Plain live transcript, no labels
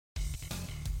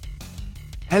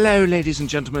Hello, ladies and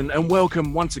gentlemen, and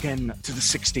welcome once again to the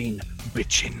 16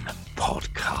 Bitchin'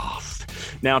 Podcast.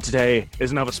 Now, today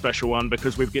is another special one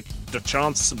because we've get the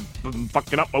chance of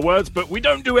fucking up my words, but we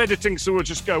don't do editing, so we'll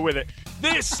just go with it.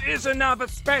 This is another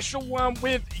special one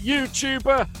with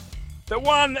YouTuber, the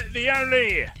one, the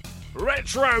only,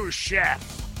 Retro Chef.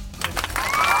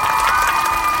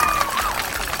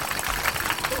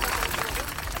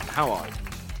 How are you?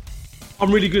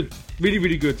 I'm really good.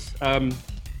 Really good.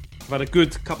 I've had a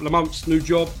good couple of months, new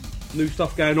job, new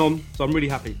stuff going on, so I'm really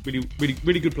happy.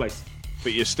 Really good place.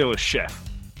 But you're still a chef.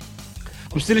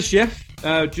 I'm still a chef,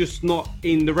 just not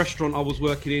in the restaurant I was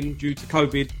working in due to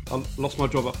COVID. I lost my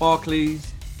job at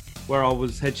Barclays, where I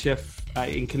was head chef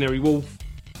in Canary Wharf.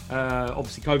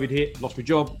 Obviously, COVID hit, lost my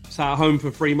job, sat at home for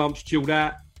 3 months, chilled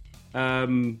out,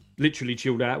 literally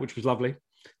chilled out, which was lovely.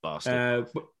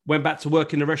 Went back to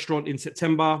work in the restaurant in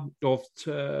September of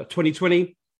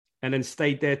 2020, and then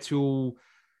stayed there till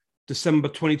December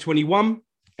 2021.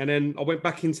 And then I went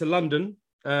back into London,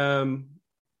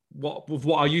 what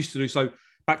I used to do. So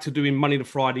back to doing Monday to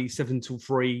Friday, 7 till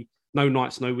 3, no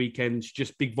nights, no weekends,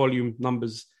 just big volume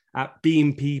numbers at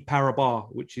BNP Paribas,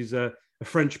 which is a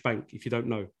French bank, if you don't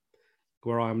know,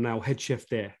 where I am now head chef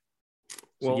there.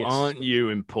 Well, yes. Aren't you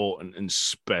important and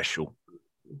special?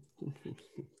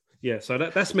 Yeah, so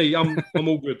that's me. I'm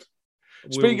all good.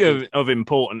 Speaking of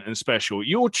important and special,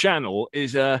 your channel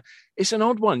is it's an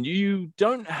odd one. You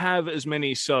don't have as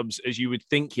many subs as you would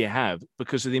think you have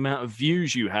because of the amount of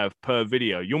views you have per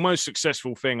video. Your most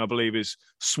successful thing, I believe, is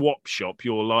Swap Shop,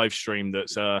 your live stream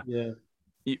that's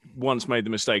you once made the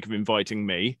mistake of inviting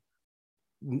me.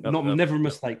 Never a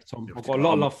mistake, Tom. I've got a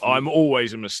lot of love for you. I'm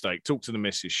always a mistake. Talk to the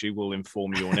missus. She will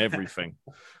inform you on everything.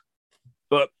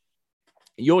 But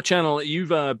your channel, you've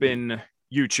been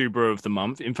YouTuber of the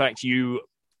month. In fact, you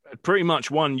pretty much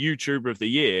won YouTuber of the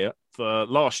year for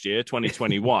last year,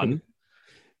 2021.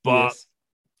 But yes.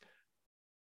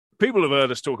 People have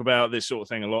heard us talk about this sort of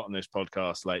thing a lot on this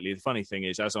podcast lately. The funny thing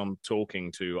is, as I'm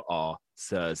talking to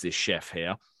this chef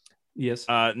here, yes,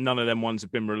 none of them ones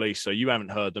have been released, so you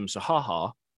haven't heard them. So,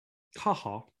 haha.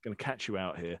 Going to catch you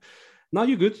out here. No,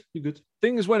 you're good. You're good.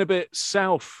 Things went a bit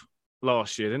south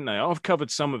last year, didn't they? I've covered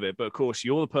some of it, but of course,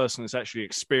 you're the person that's actually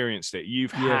experienced it.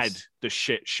 You've had the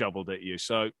shit shoveled at you.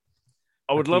 So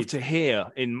I would love to hear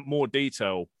in more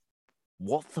detail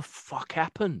what the fuck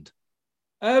happened.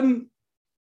 I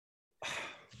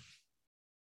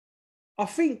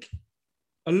think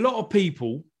a lot of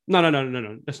people. No.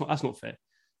 That's not fair.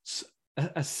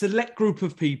 A select group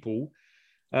of people,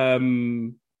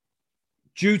 due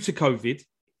to COVID,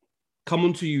 come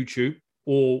onto YouTube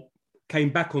or came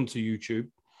back onto YouTube,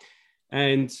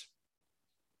 and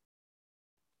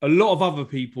a lot of other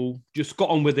people just got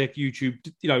on with their YouTube,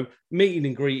 meeting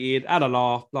and greeted, had a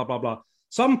laugh, blah, blah, blah.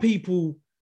 Some people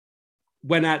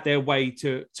went out their way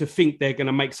to think they're going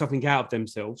to make something out of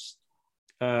themselves.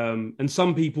 And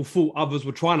some people thought others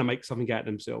were trying to make something out of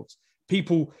themselves.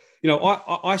 People,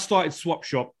 I started Swap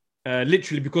Shop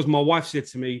literally because my wife said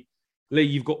to me, Lee,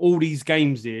 you've got all these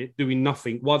games here doing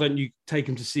nothing. Why don't you take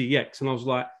them to CEX? And I was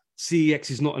like, CEX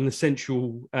is not an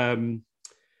essential, what do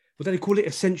they call it?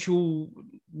 Essential,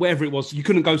 whatever it was. You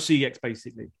couldn't go CEX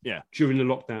basically. Yeah. During the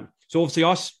lockdown. So obviously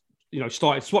I,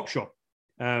 started Swap Shop,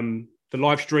 the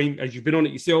live stream, as you've been on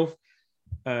it yourself,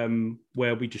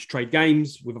 where we just trade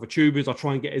games with other tubers. I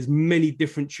try and get as many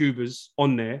different tubers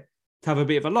on there to have a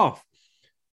bit of a laugh.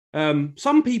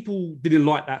 Some people didn't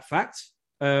like that fact.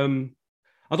 I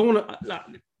don't want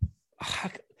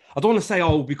to say,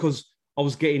 because I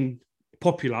was getting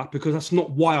popular, because that's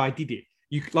not why I did it.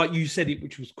 You said it,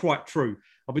 which was quite true.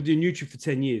 I've been doing YouTube for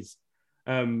 10 years,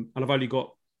 and I've only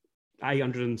got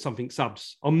 800 and something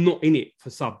subs. I'm not in it for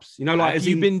subs. Have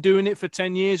you been doing it for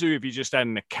 10 years, or have you just had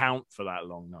an account for that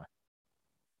long now?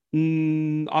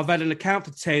 I've had an account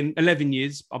for 11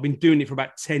 years. I've been doing it for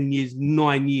about 10 years,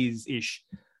 9 years-ish.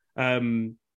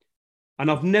 And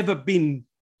I've never been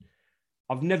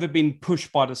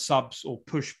pushed by the subs or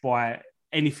pushed by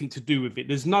anything to do with it.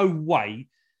 There's no way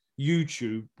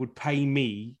YouTube would pay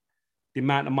me the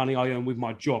amount of money I earn with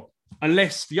my job,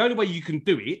 unless the only way you can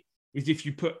do it is if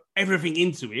you put everything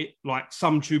into it, like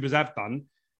some tubers have done,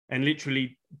 and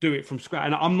literally do it from scratch.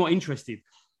 And I'm not interested.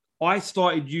 I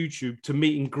started YouTube to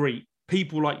meet and greet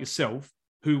people like yourself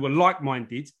who were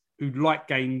like-minded, who like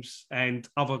games and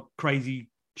other crazy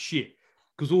shit.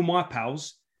 Because all my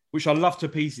pals, which I love to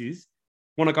pieces,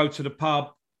 want to go to the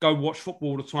pub, go watch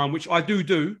football all the time, which I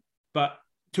do, but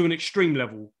to an extreme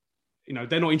level.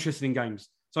 They're not interested in games.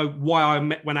 So why I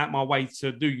went out my way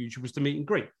to do YouTube was to meet and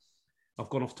greet. I've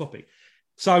gone off topic.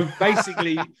 So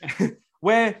basically,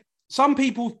 where some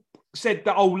people said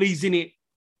that, Lee's in it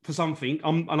for something,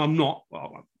 I'm not.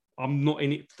 I'm not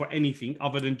in it for anything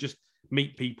other than just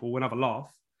meet people and have a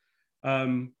laugh.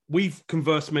 We've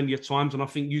conversed many a times, and I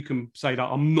think you can say that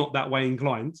I'm not that way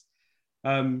inclined.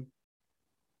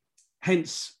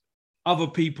 Hence, other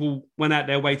people went out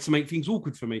their way to make things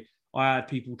awkward for me. I had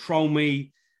people troll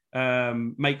me,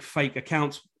 make fake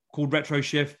accounts called Retro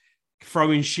Chef,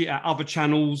 throwing shit at other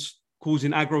channels,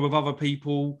 causing aggro with other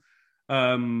people.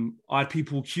 I had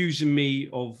people accusing me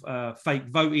of fake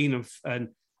voting and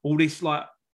all this. Like,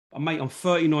 mate, I'm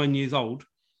 39 years old.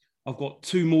 I've got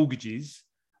 2 mortgages,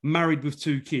 married with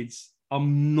 2 kids.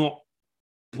 I'm not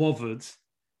bothered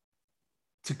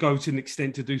to go to an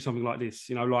extent to do something like this.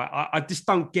 You know, like I just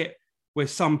don't get where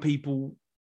some people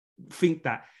think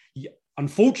that.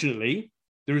 Unfortunately,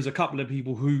 there is a couple of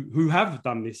people who have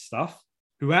done this stuff,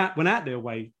 who went out their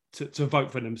way to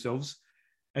vote for themselves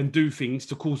and do things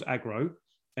to cause aggro.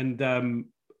 And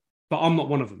but I'm not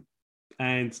one of them.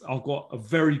 And I've got a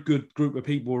very good group of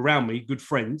people around me, good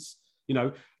friends, you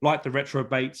know, like the Retro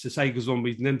Baits, the Sega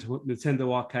Zombies,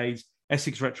 Nintendo Arcades,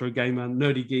 Essex Retro Gamer,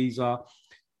 Nerdy Geezer,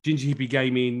 Ginger Hippie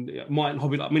Gaming, Might and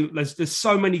Hobby. I mean, there's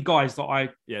so many guys that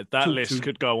that list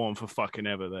could go on for fucking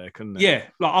ever there, couldn't it? Yeah,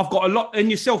 like I've got a lot, and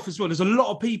yourself as well. There's a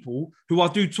lot of people who I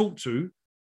do talk to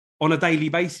on a daily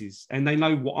basis, and they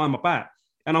know what I'm about.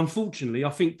 And unfortunately,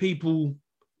 I think COVID,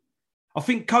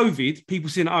 people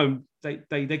sitting at home,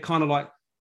 they kind of like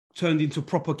turned into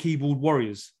proper keyboard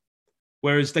warriors,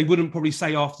 whereas they wouldn't probably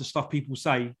say half the stuff people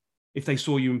say if they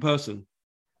saw you in person.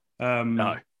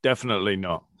 No, definitely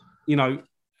not. You know,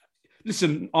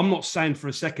 listen, I'm not saying for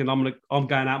a second I'm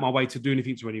going out my way to do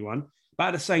anything to anyone, but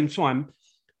at the same time,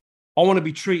 I want to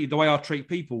be treated the way I treat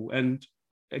people. And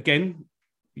again,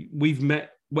 we've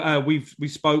met, we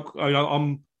spoke. You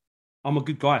know, I'm a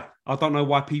good guy. I don't know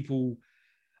why people.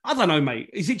 I don't know,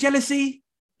 mate. Is it jealousy?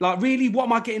 Like, really, what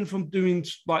am I getting from doing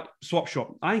like swap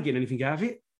shop? I ain't getting anything out of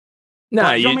it. No,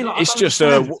 like, you know what I mean? Like, it's just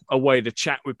a way to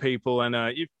chat with people, and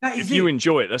if you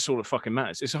enjoy it, that's all that fucking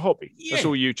matters. It's a hobby. Yeah. That's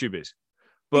all YouTube is.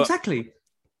 But exactly.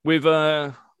 With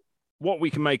what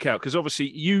we can make out, because obviously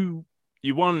you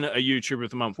won a YouTuber of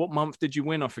the month. What month did you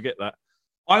win? I forget that.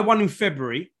 I won in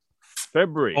February.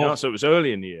 Oh, so it was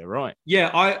early in the year, right? Yeah,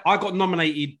 I got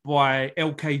nominated by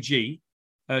LKG,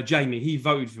 Jamie. He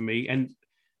voted for me, and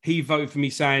he voted for me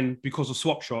saying because of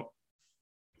Swap Shop,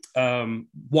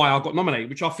 why I got nominated,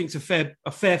 which I think is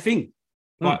a fair thing.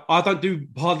 Like, I don't do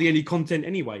hardly any content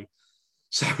anyway,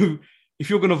 so if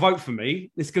you're going to vote for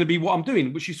me, it's going to be what I'm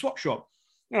doing, which is Swap Shop.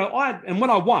 You know, when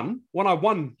I won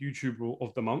YouTuber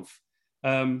of the month,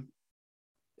 I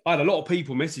had a lot of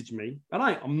people message me, and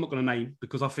I'm not going to name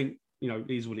because I think, you know,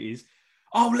 it is what it is.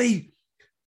 Oh, Lee,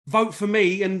 vote for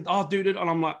me, and I'll do it. And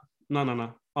I'm like,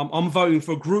 no. I'm voting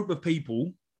for a group of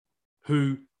people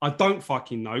who I don't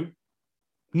fucking know,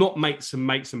 not mates and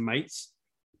mates,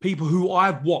 people who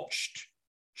I've watched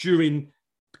during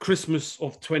Christmas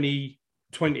of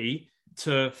 2020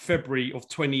 to February of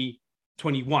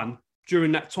 2021,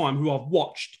 during that time, who I've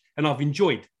watched and I've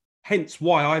enjoyed. Hence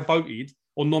why I voted,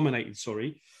 or nominated,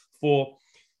 for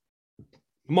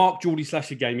Mark Geordie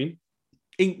Slasher Gaming,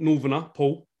 Ink Northerner,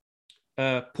 Paul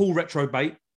Retro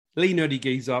Bait, Lee Nerdy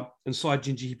Geezer, and Side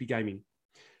Ginger Hippie Gaming.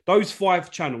 Those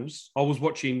 5 channels, I was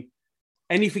watching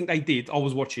anything they did, I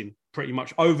was watching pretty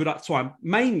much over that time.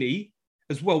 Mainly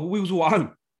as well, we was all at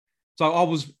home. So I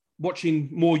was watching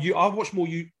more, I watch more,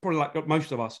 probably like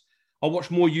most of us, I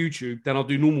watch more YouTube than I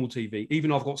do normal TV.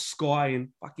 Even though I've got Sky and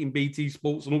fucking BT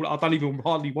Sports and all that, I don't even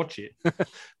hardly watch it.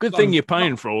 Good thing you're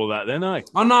paying for all that then, eh?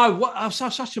 I know, I'm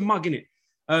such a mug, innit?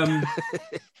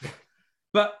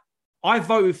 But I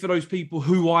voted for those people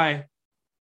who I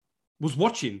was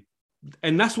watching.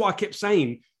 And that's what I kept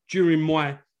saying during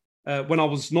my, when I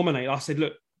was nominated. I said,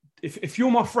 look, if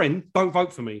you're my friend, don't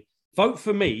vote for me. Vote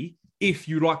for me if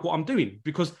you like what I'm doing,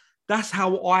 because that's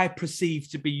how I perceive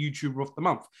to be YouTuber of the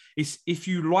month. It's if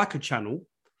you like a channel,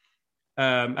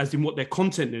 as in what their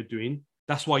content they're doing,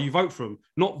 that's why you vote for them,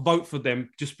 not vote for them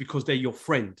just because they're your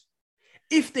friend.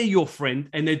 If they're your friend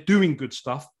and they're doing good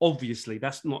stuff, obviously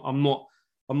that's not, I'm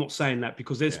not saying that,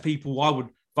 because there's people I would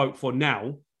vote for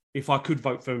now if I could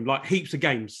vote for him, like Heaps of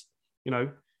Games. You know,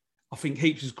 I think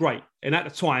Heaps is great. And at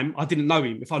the time, I didn't know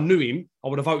him. If I knew him, I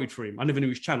would have voted for him. I never knew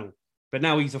his channel. But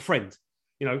now he's a friend.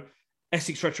 You know,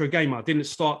 Essex Retro Gamer didn't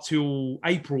start till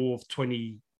April of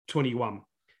 2021.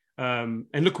 And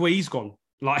look where he's gone.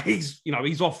 Like, he's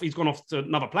gone off to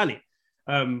another planet.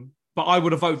 But I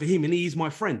would have voted for him, and he is my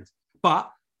friend. But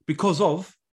because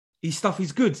of his stuff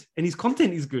is good and his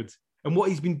content is good and what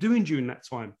he's been doing during that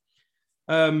time.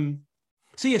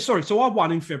 So I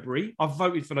won in February. I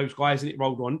voted for those guys and it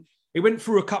rolled on. It went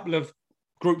through a couple of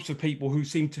groups of people who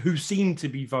seem to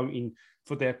be voting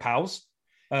for their pals.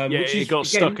 Which it got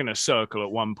stuck in a circle at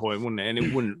one point, wouldn't it? And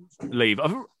it wouldn't leave.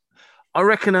 I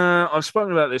reckon I've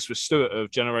spoken about this with Stuart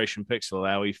of Generation Pixel,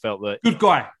 how he felt that... Good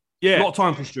guy. Yeah. A lot of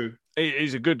time for Stu.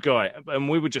 He's a good guy. And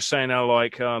we were just saying how,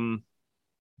 like,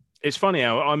 it's funny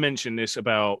how I mentioned this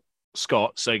about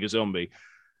Scott, Sega Zombie.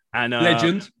 And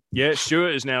Legend. Yeah,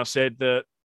 Stuart has now said that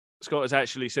Scott has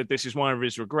actually said this is one of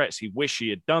his regrets. He wished he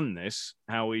had done this,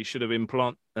 how he should have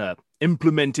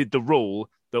implemented the rule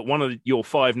that one of your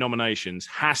 5 nominations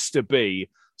has to be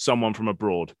someone from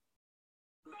abroad.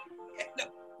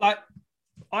 Like,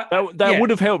 that would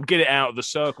have helped get it out of the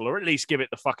circle, or at least give it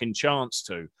the fucking chance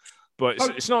to. But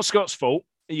it's not Scott's fault.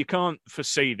 You can't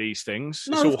foresee these things.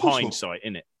 No, it's all hindsight,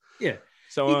 isn't it? Yeah.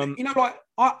 So you know,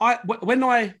 like when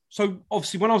I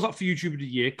was up for YouTube of the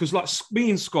year, because like me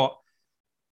and Scott,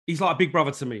 he's like a big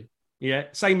brother to me. Yeah,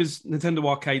 same as Nintendo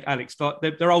Arcade, Alex.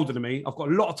 They're older than me. I've got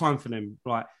a lot of time for them.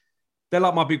 Right, they're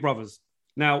like my big brothers.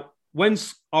 Now, when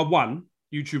I won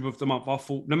YouTube of the month, I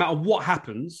thought no matter what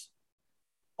happens,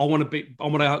 I want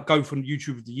to go for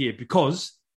YouTube of the year,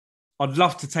 because I'd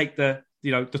love to take the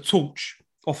torch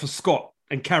off of Scott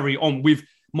and carry on with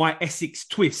my Essex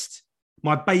twist,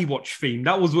 my Baywatch theme.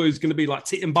 That was what it was going to be, like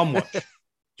tit and bum watch. Do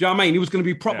you know what I mean? It was going to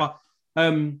be proper.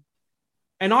 Yeah.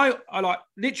 And I like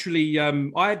literally,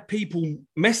 I had people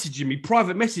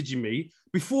private messaging me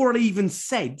before I even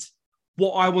said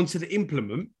what I wanted to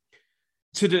implement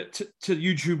to the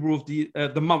YouTuber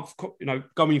of the month,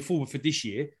 going forward for this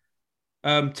year,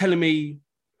 telling me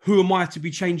who am I to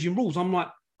be changing rules. I'm like,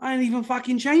 I ain't even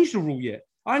fucking changed the rule yet.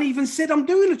 I ain't even said I'm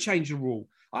doing a change of rule.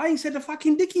 I ain't said a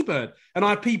fucking dicky bird. And I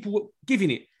had people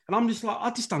giving it, and I'm just like, I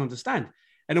just don't understand.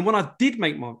 And then when I did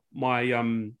make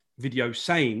my video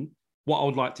saying what I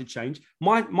would like to change,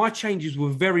 my changes were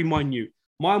very minute.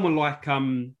 Mine were like,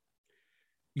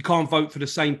 you can't vote for the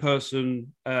same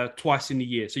person twice in the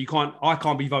year. So I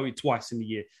can't be voted twice in the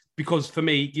year, because for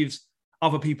me, it gives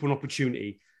other people an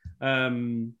opportunity.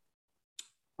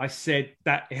 I said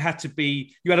that it had to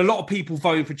be, you had a lot of people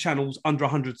voting for channels under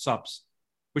 100 subs,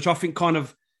 which I think kind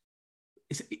of,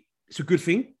 it's a good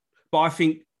thing. But I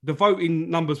think the voting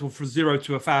numbers were from 0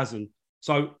 to 1,000.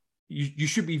 So you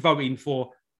should be voting for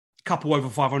a couple over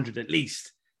 500 at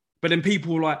least. But then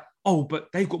people were like, oh, but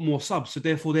they've got more subs, so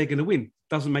therefore they're going to win.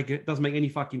 Doesn't make any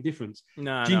fucking difference.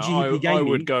 No, I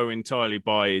would go entirely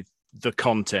by the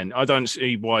content. I don't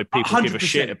see why people 100%. Give a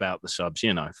shit about the subs.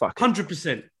 Fuck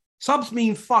 100%. Subs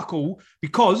mean fuck all,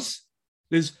 because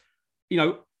there's,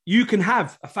 you can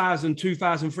have 1,000,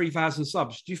 2,000, 3,000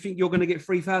 subs. Do you think you're going to get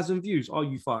 3,000 views? Oh,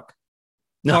 you fuck.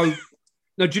 No. So,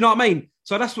 no, do you know what I mean?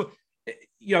 So that's what,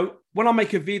 when I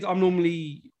make a vid, I'm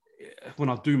normally, when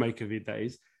I do make a vid, that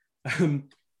is,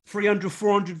 300,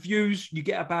 400 views, you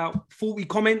get about 40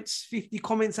 comments, 50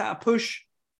 comments at a push.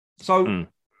 So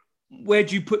where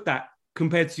do you put that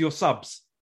compared to your subs?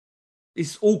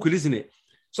 It's awkward, isn't it?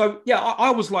 So, yeah, I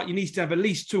was like, you need to have at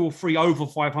least 2 or 3 over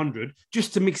 500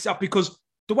 just to mix it up, because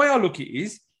the way I look at it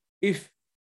is, if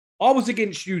I was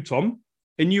against you, Tom,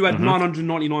 and you had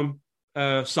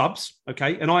 999 subs,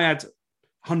 okay, and I had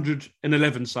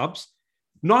 111 subs,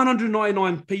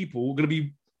 999 people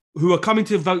who are coming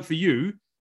to vote for you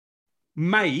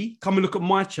may come and look at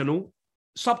my channel,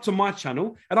 sub to my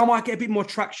channel, and I might get a bit more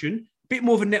traction, a bit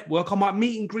more of a network. I might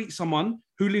meet and greet someone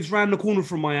who lives round the corner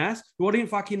from my house, who I didn't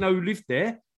fucking know lived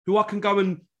there, who I can go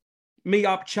and meet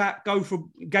up, chat, go for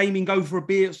gaming, go for a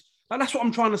beer. Like, that's what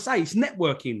I'm trying to say. It's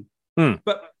networking.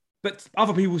 But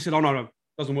other people said, oh, no,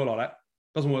 doesn't work like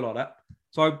that.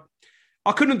 So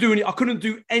I couldn't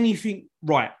do anything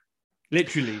right,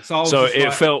 literally. So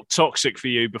it felt toxic for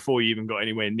you before you even got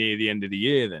anywhere near the end of the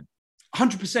year then?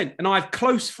 100%. And I have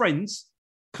close friends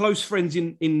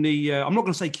in the, I'm not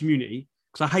going to say community,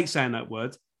 because I hate saying that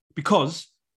word, because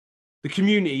the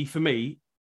community for me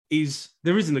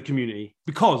there isn't a community,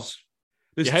 because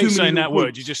there's you too hate many saying that groups.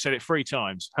 word. You just said it 3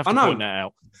 times. Have I to know. point that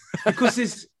out. Because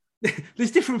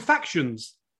there's different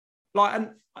factions. And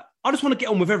I just want to get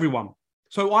on with everyone.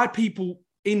 So I had people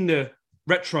in the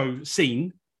retro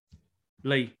scene.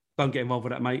 Lee, don't get involved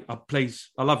with that, mate. Please,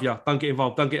 I love you. Don't get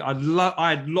involved. I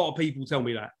had a lot of people tell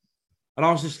me that. And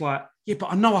I was just like, yeah,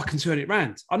 but I know I can turn it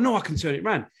round.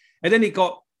 And then it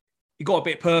got a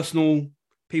bit personal.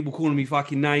 People calling me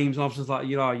fucking names. And I was just like,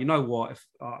 you know what?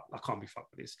 I can't be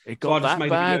fucked with this. It got that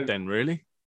bad then, really?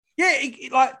 Yeah,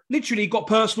 it like literally got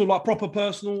personal, like proper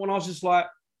personal. And I was just like,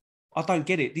 I don't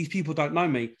get it. These people don't know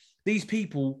me. These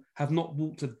people have not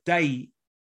walked a day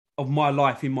of my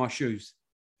life in my shoes.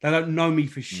 They don't know me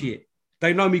for shit.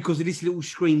 They know me because of this little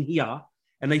screen here,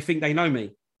 and they think they know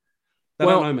me. They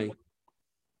don't know me.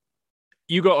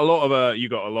 you got a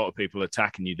lot of people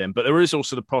attacking you then, but there is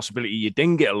also the possibility you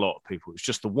didn't get a lot of people. It's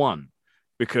just the one,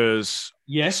 because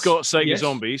Scott Sega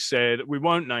Zombie said we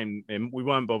won't name him, we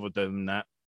won't bother doing that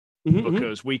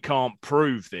because we can't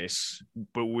prove this,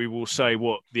 but we will say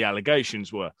what the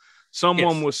allegations were.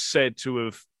 Someone was said to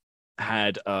have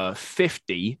had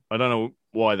 50. I don't know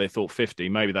why they thought 50.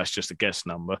 Maybe that's just a guess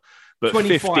number. But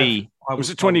 25, 50. Was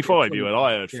it 25? You had?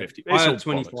 I heard 50. I heard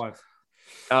 25.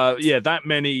 That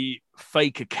many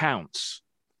fake accounts.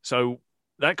 So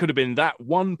that could have been that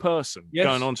one person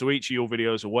going onto each of your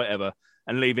videos or whatever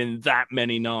and leaving that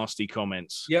many nasty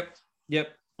comments. Yep.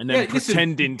 And then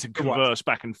pretending to converse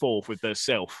back and forth with their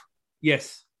self.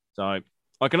 Yes. So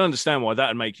I can understand why that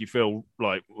would make you feel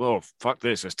like, well, fuck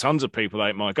this. There's tons of people that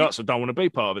hate my guts. I don't want to be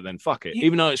part of it then. Fuck it.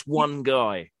 Even though it's one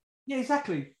guy. Yeah,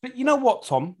 exactly. But you know what,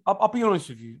 Tom? I'll be honest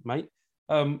with you, mate.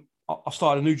 I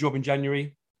started a new job in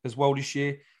January as well this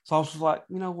year. So I was like,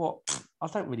 you know what? I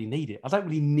don't really need it. I don't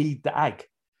really need the ag.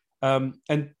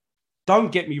 And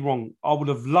don't get me wrong. I would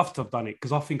have loved to have done it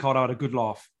because I think I'd have had a good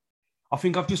laugh. I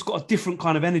think I've just got a different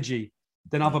kind of energy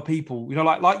than other people. You know,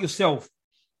 like yourself.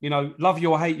 You know, love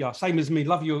you or hate you, same as me.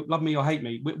 Love me or hate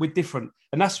me. We're different,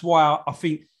 and that's why I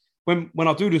think when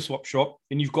I do the swap shop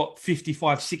and you've got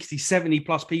 55, 60, 70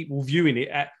 plus people viewing it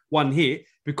at one hit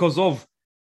because of,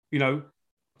 you know,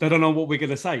 they don't know what we're going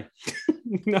to say.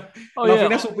 I think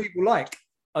that's what people like.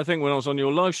 I think when I was on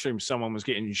your live stream, someone was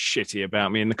getting shitty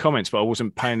about me in the comments, but I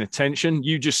wasn't paying attention.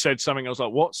 You just said something. I was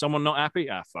like, what? Someone not happy?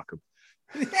 Ah, fuck them.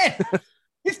 Yeah,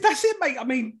 that's it, mate. I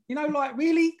mean, you know, like,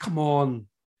 really? Come on.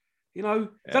 You know,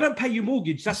 they don't pay your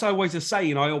mortgage. That's always a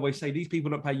saying. I always say these people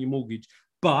don't pay your mortgage,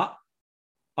 but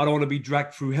I don't want to be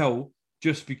dragged through hell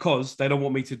just because they don't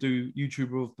want me to do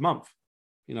YouTuber of the month.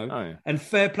 You know, and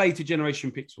fair play to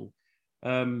Generation Pixel.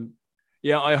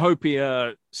 I hope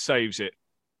he saves it.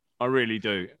 I really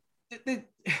do.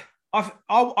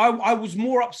 I was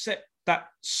more upset that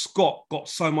Scott got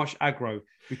so much aggro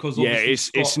because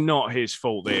it's not his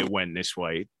fault that it went this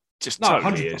way. Just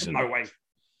totally isn't.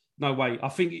 No way. I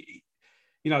think,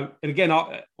 you know, and again,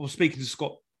 I was speaking to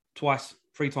Scott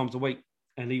 3 times a week,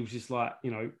 and he was just like, you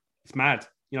know, it's mad.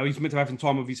 You know, he's meant to having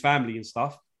time with his family and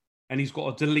stuff, and he's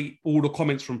got to delete all the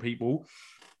comments from people.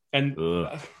 And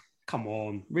come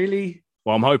on, really?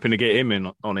 Well, I'm hoping to get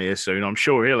him on here soon. I'm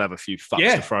sure he'll have a few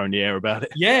fucks to throw in the air about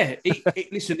it. Yeah.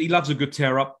 Listen, he loves a good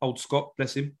tear up, old Scott.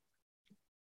 Bless him.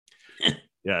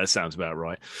 Yeah, that sounds about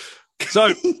right. So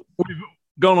we've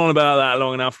gone on about that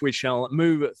long enough. We shall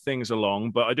move things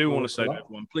along, but I do want to say to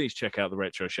everyone, please check out the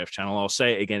Retro Chef channel. I'll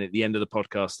say it again at the end of the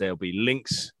podcast. There'll be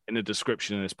links in the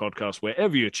description of this podcast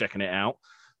wherever you're checking it out.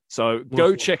 So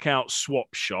go check out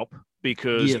Swap Shop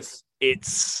because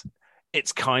it's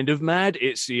kind of mad.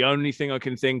 It's the only thing I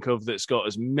can think of that's got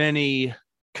as many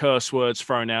curse words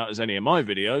thrown out as any of my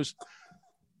videos.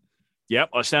 Yep,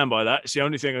 I stand by that. It's the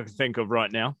only thing I can think of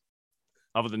right now.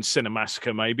 Other than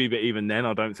Cinemassacre, maybe, but even then,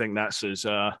 I don't think that's as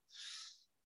raw.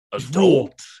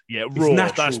 Yeah, raw.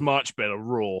 That's much better.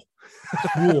 Raw.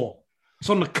 Raw. It's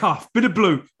on the cuff. Bit of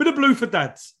blue for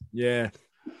dads. Yeah.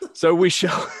 So we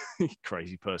shall,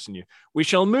 crazy person you. We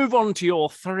shall move on to your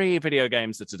 3 video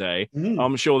games of today.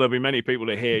 I'm sure there'll be many people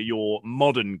to hear your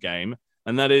modern game,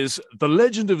 and that is The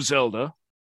Legend of Zelda: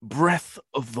 Breath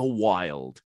of the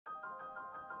Wild.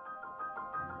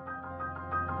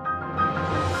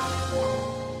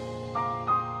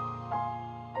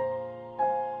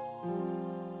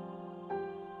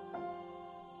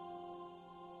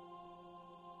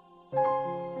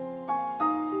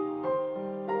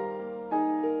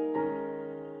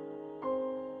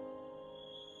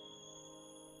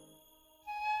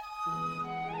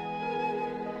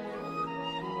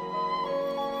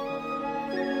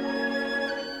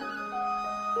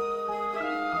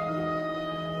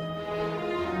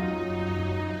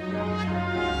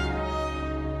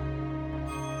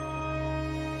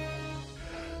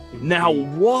 Now,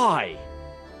 why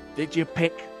did you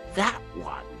pick that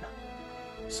one?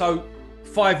 So,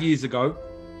 5 years ago,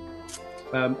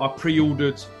 I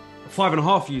pre-ordered,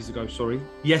 5.5 years ago,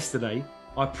 yesterday,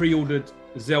 I pre-ordered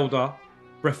Zelda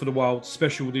Breath of the Wild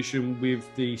Special Edition with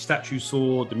the statue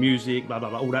sword, the music, blah, blah,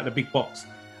 blah, all that in a big box.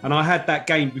 And I had that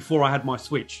game before I had my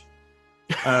Switch,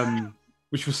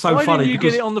 which was so funny. Why didn't you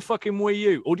get it on the fucking Wii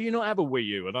U? Or do you not have a Wii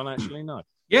U? I don't actually know.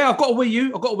 Yeah, I've got a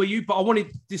Wii U, but I wanted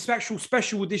this actual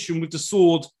special edition with the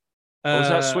sword. Was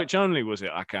that Switch only, was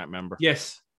it? I can't remember.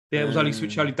 Yes. Yeah, it was only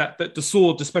Switch only. The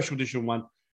sword, the special edition one.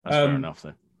 That's fair enough,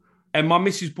 then. And my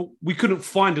missus, we couldn't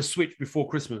find a Switch before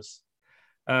Christmas.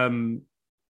 And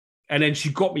then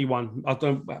she got me one.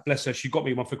 Bless her, she got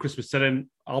me one for Christmas. So then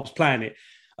I was playing it.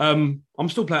 I'm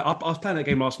still playing. I was playing that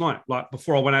game last night, like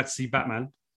before I went out to see Batman.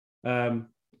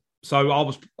 So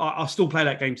I still play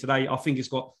that game today. I think it's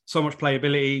got so much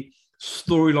playability,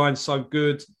 storyline so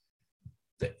good.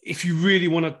 If you really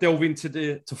want to delve into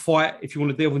the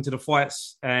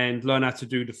fights and learn how to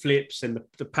do the flips and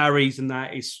the parries and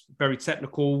that, it's very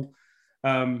technical.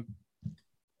 For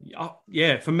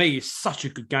me, it's such a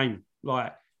good game.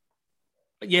 And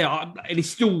it's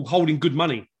still holding good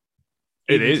money.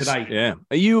 It is today. Yeah.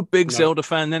 Are you a big Zelda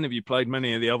fan then? Have you played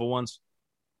many of the other ones?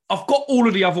 I've got all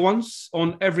of the other ones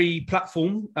on every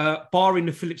platform, barring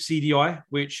the Philips CDI,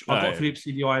 which I got Philips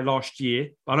CDI last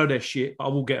year. I know they're shit, but I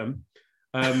will get them.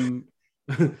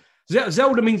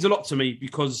 Zelda means a lot to me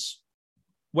because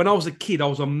when I was a kid, I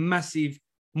was a massive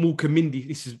Mork and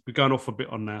Mindy. We're going off a bit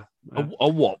on now. A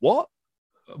what? What?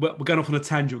 We're going off on a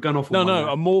tangent. We're going off.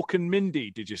 A Mork and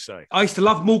Mindy. Did you say? I used to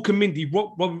love Mork and Mindy.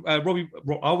 Robbie. I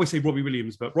always say Robbie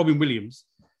Williams, but Robin Williams,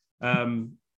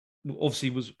 obviously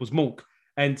was Mork,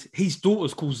 and his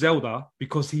daughter's called Zelda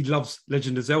because he loves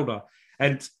Legend of Zelda,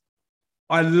 and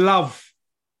I loved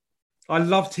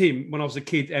him when I was a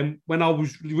kid, and when I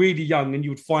was really young, and you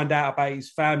would find out about his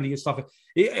family and stuff.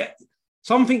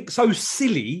 Something so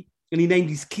silly, and he named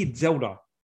his kid Zelda,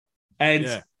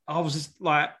 and I was just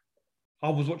like. I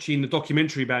was watching the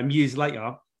documentary about him years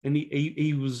later, and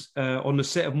he was on the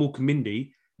set of Mork and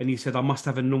Mindy, and he said, I must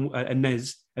have a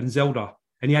NES and Zelda.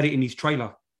 And he had it in his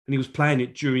trailer, and he was playing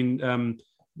it during, getting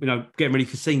ready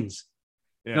for scenes.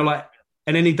 Yeah.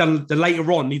 And then he done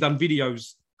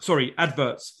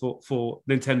adverts for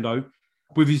Nintendo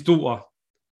with his daughter.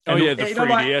 The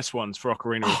 3DS ones for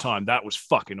Ocarina of Time. That was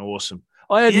fucking awesome.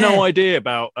 I had no idea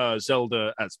about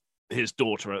Zelda as his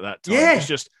daughter at that time. Yeah. It's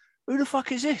just, who the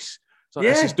fuck is this?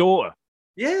 That's his daughter.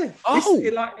 Yeah.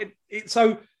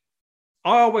 So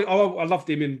I loved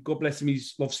him, and God bless him.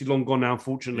 He's obviously long gone now,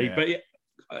 unfortunately. Yeah.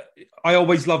 But I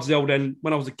always loved Zelda, and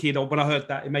when I was a kid, when I heard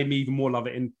that, it made me even more love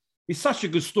it. And it's such a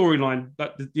good storyline.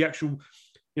 That the actual,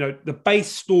 the base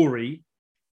story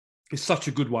is such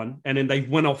a good one. And then they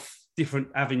went off different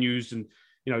avenues, and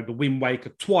the Wind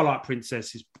Waker, Twilight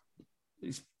Princess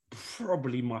is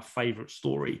probably my favorite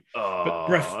story.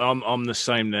 I'm the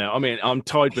same there. I mean, I'm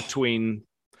tied between,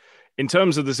 in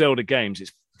terms of the Zelda games,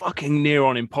 it's fucking near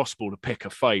on impossible to pick a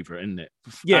favorite, isn't it?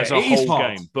 Yeah, as a whole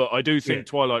game. But I do think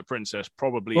Twilight Princess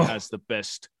probably has the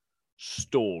best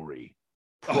story.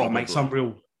 It makes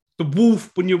unreal. The wolf,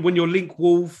 when you're Link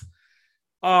Wolf,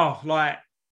 I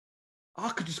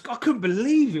couldn't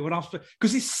believe it when I was,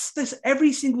 because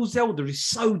every single Zelda is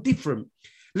so different.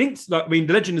 The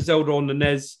Legend of Zelda on the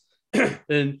NES.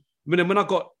 And when I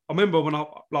remember when I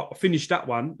finished that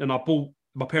one, and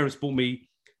my parents bought me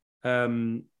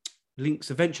Link's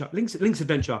Adventure,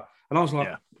 and I was like,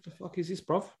 what the fuck is this,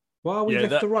 bruv? Why are we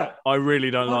left to right? I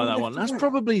really don't like that one. That's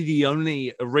probably the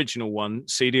only original one.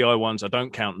 CDI ones, I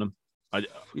don't count them.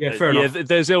 Fair enough.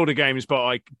 They're Zelda games, but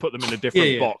I put them in a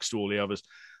different box to all the others.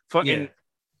 Fucking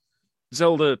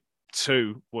Zelda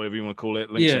 2, whatever you want to call it,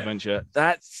 Link's Adventure.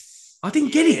 I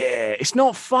didn't get it. Yeah, it's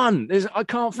not fun. I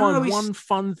can't find one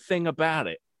fun thing about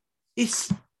it.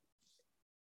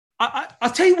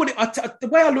 I tell you what, the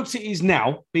way I looked at it is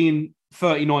now, being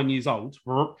 39 years old,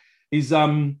 is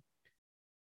fair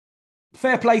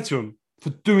play to them for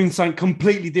doing something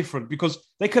completely different, because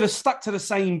they could have stuck to the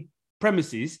same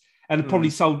premises and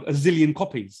probably sold a zillion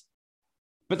copies,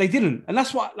 but they didn't, and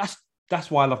that's why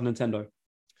I love Nintendo.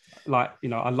 I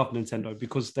love Nintendo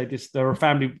because they're a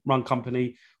family-run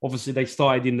company. Obviously, they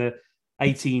started in the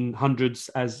 1800s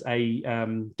as a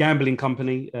gambling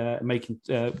company, they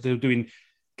were doing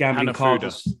gambling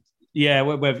cards. Yeah,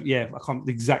 I can't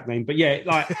the exact name, but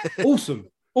awesome.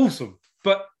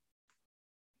 But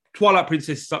Twilight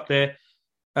Princess is up there.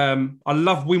 I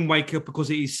love Wind Waker because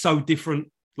it is so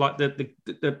different. Like the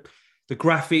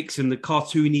graphics and the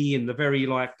cartoony and the very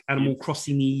Animal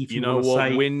Crossing-y. You know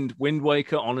what? Wind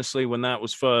Waker, honestly, when that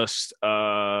was first,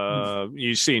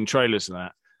 you see in trailers and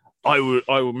that,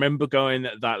 I remember going,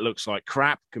 that looks like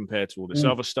crap compared to all this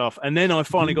other stuff. And then I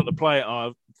finally got to play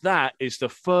it. That is the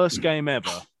first game ever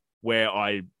where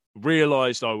I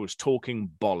realized I was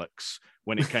talking bollocks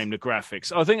when it came to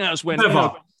graphics. I think that was when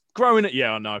growing up.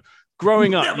 Yeah, I know.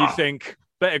 Growing up, you think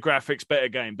better graphics, better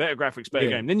game, better graphics, better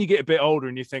game. Then you get a bit older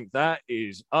and you think that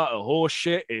is utter horse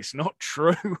shit. It's not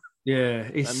true. Yeah.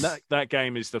 And that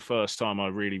game is the first time I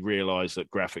really realized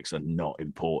that graphics are not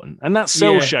important. And that's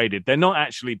cell shaded. They're not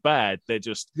actually bad. They're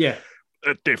just a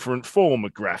different form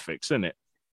of graphics, isn't it?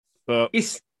 But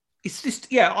it's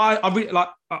just I really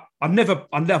I've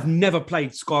never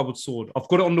played Skyward Sword. I've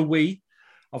got it on the Wii.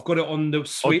 I've got it on the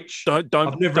Switch. Don't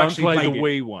play the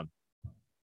Wii one.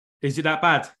 Is it that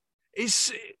bad?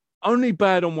 It's only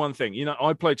bad on one thing. You know,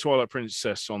 I played Twilight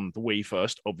Princess on the Wii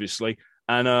first, obviously,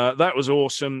 and that was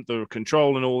awesome. The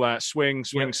control and all that, swing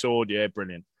sword, yeah,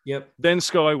 brilliant. Yep. Then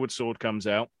Skyward Sword comes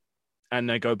out, and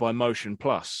they go by Motion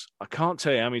Plus. I can't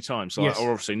tell you how many times. Like,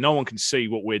 obviously, no one can see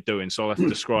what we're doing, so I'll have to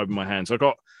describe in my hands. I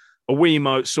got a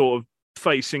Wiimote sort of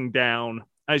facing down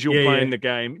as you're playing the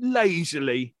game,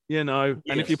 lazily, you know.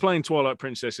 And if you're playing Twilight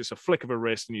Princess, it's a flick of a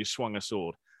wrist and you swung a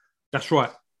sword. That's right.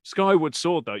 Skyward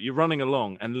Sword, though, you're running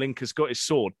along and Link has got his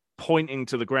sword pointing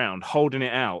to the ground, holding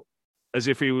it out as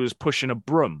if he was pushing a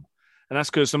broom. And that's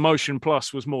because the Motion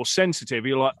Plus was more sensitive.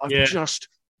 You're like, I've just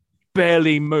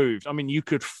barely moved. I mean, you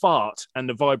could fart and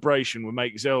the vibration would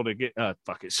make Zelda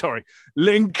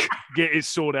Link get his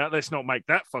sword out. Let's not make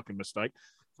that fucking mistake.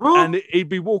 And he'd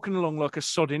be walking along like a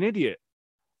sodding idiot.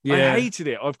 I hated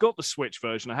it. I've got the Switch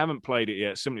version. I haven't played it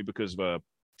yet simply because of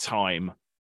time.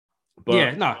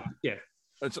 But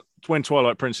when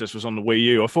Twilight Princess was on the Wii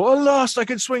U, I thought, at last I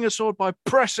can swing a sword by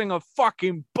pressing a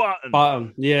fucking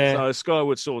button. Yeah. So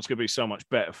Skyward Sword's going to be so much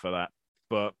better for that.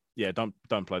 But yeah, don't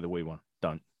play the Wii one.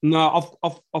 Don't. No,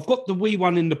 I've got the Wii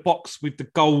one in the box with the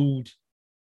gold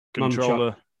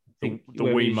controller. The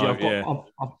Wiimote,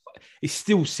 it's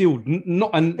still sealed.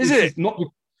 Is it?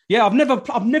 Yeah, I've never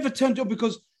turned it on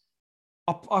because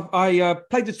I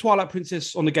played the Twilight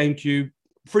Princess on the GameCube.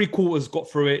 3/4 got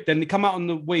through it. Then it come out on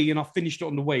the Wii, and I finished it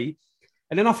on the Wii.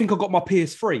 And then I think I got my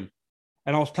PS3,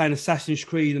 and I was playing Assassin's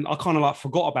Creed, and I kind of like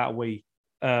forgot about Wii,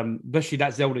 especially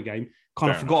that Zelda game.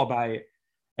 Kind of forgot about it.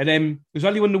 And then it was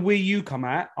only when the Wii U come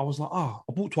out, I was like, I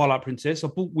bought Twilight Princess, I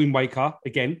bought Wind Waker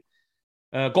again,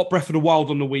 got Breath of the Wild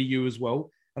on the Wii U as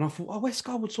well. And I thought, where's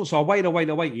Skyward Sword? So I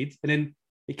waited. And then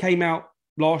it came out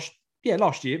last year.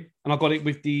 And I got it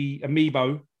with the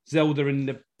amiibo, Zelda and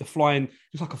the flying,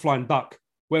 just like a flying duck,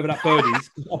 wherever that bird is.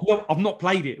 I've not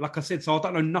played it, like I said, so I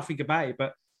don't know nothing about it.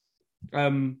 But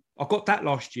I got that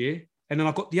last year. And then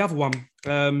I got the other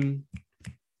one,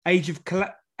 Age of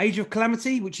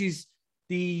Calamity, which is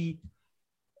the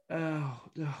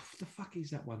fuck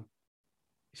is that one?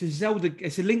 It's a Zelda.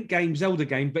 It's a Link game, Zelda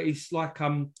game, but it's like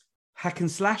hack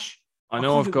and slash. I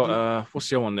know I've got what's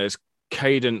the other one? There's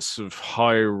Cadence of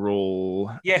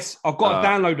Hyrule. Yes, I've got a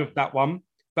download of that one.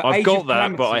 But I've got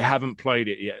that, but I haven't played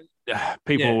it yet.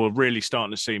 People are really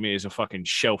starting to see me as a fucking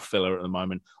shelf filler at the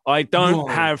moment. I don't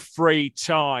have free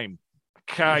time.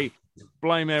 Okay,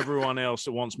 blame everyone else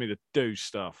that wants me to do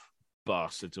stuff.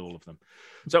 Bastards, all of them.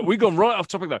 So we've gone right off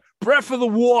topic though. Breath of the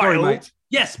Wild. Sorry, mate.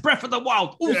 Yes, Breath of the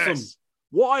Wild. Awesome. Yes.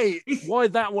 Why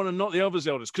that one and not the other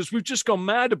Zeldas? Because we've just gone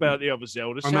mad about the other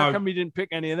Zeldas. How come we didn't pick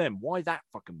any of them? Why that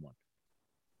fucking one?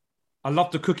 I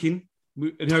love the cooking.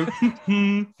 You know,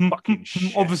 fucking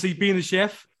chef. Obviously being a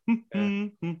chef. I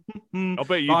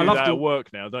bet you do that at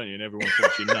work now, don't you? And everyone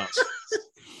thinks you're nuts.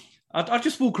 I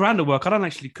just walk around at work. I don't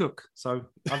actually cook, so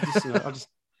I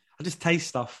just taste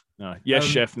stuff. No. Yes,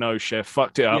 chef. No, chef.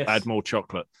 Fucked it up. Yes. Add more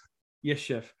chocolate. Yes,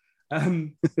 chef.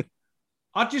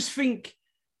 I just think,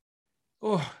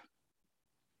 the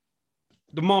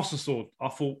Master Sword. I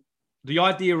thought the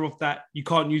idea of that you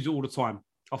can't use it all the time.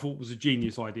 I thought was a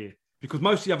genius idea because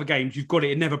most of the other games you've got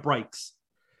it never breaks.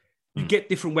 You get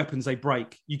different weapons, they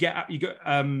break. You get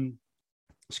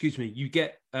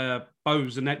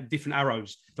bows and different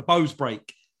arrows. The bows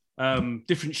break.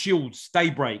 Different shields, they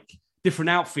break. Different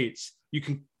outfits. You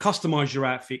can customize your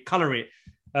outfit, color it.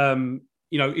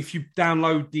 If you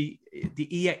download the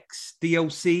EX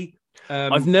DLC.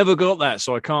 I've never got that,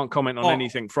 so I can't comment on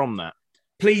anything from that.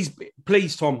 Please,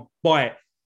 Tom, buy it.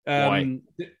 Why?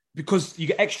 Because you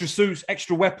get extra suits,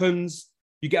 extra weapons.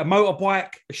 You get a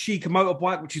motorbike, a Sheikah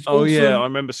motorbike, which is awesome. Oh, yeah, I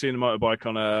remember seeing the motorbike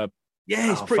on a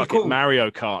it's pretty cool.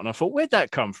 Mario Kart, and I thought, where'd that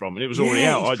come from? And it was already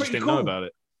out. I just didn't know about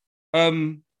it.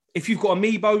 If you've got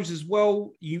amiibos as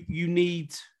well, you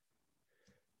need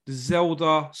the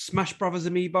Zelda Smash Brothers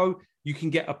amiibo. You can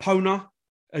get Epona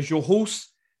as your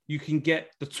horse. You can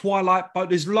get the Twilight boat.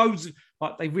 There's loads of,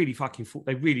 they really thought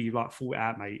it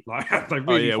out, mate. Like they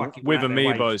really with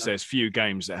amiibos, there's few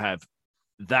games that have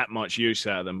that much use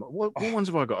out of them. What ones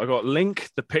have I got? I got Link,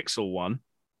 the Pixel one.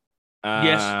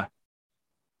 Yes.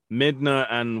 Midna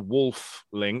and Wolf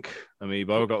Link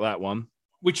amiibo. I got that one,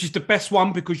 which is the best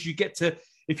one because you get to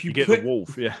you get the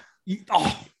wolf, yeah.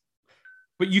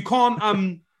 But you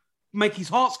can't make his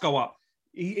hearts go up.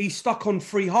 He's stuck on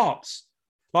 3 hearts.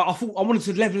 Like I thought, I wanted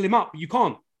to level him up, but you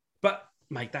can't. But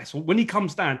mate, that's all. When he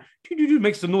comes down,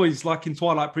 makes the noise like in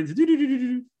Twilight Princess.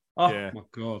 My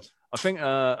god! I think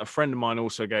a friend of mine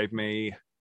also gave me.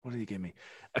 What did he give me?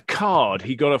 A card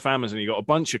he got off Amazon. He got a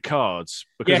bunch of cards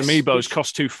because amiibos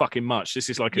cost too fucking much. This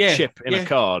is like a chip in a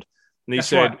card. And he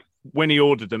said, when he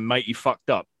ordered them, mate, he fucked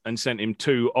up and sent him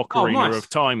 2 Ocarina of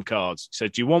Time cards.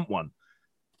 Said, "Do you want one?"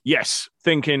 Yes,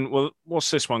 thinking, well, what's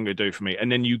this one going to do for me?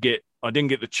 And then I didn't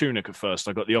get the tunic at first.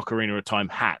 I got the Ocarina of Time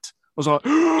hat. I was like,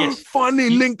 yes, finally,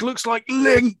 Link looks like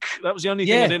Link. That was the only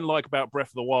thing I didn't like about Breath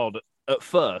of the Wild at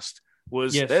first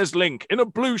was there's Link in a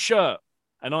blue shirt.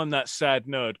 And I'm that sad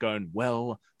nerd going,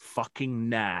 well, fucking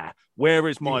nah. Where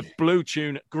is my blue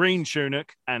tunic, green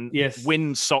tunic, and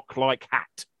windsock-like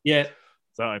hat? Yeah.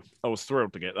 So I was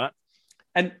thrilled to get that.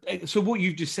 And so what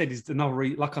you've just said is another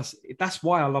reason, like I said, that's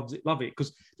why I love it,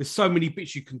 because there's so many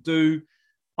bits you can do.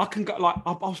 I can go, like,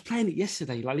 I was playing it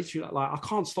yesterday, like literally, like I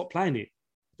can't stop playing it.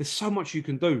 There's so much you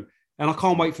can do. And I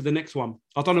can't wait for the next one.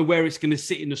 I don't know where it's going to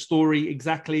sit in the story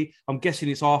exactly. I'm guessing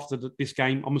it's after this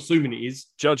game. I'm assuming it is.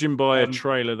 Judging by a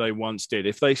trailer they once did.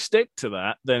 If they stick to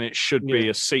that, then it should be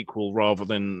a sequel rather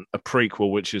than a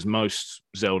prequel, which is most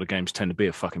Zelda games tend to be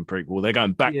a fucking prequel. They're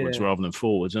going backwards rather than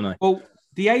forwards, aren't they? Well,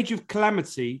 The Age of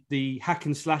Calamity, the hack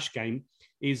and slash game,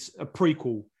 is a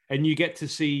prequel. And you get to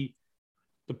see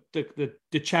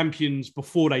the champions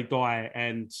before they die.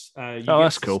 And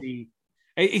that's cool.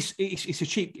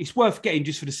 It's worth getting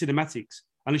just for the cinematics,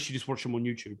 unless you just watch them on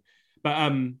YouTube. But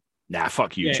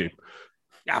fuck YouTube.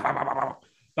 Yeah.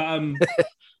 But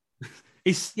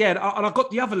it's and I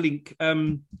got the other link,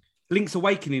 Link's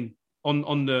Awakening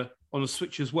on the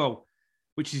Switch as well,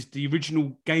 which is the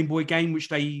original Game Boy game,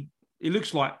 which it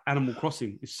looks like Animal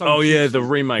Crossing. It's so the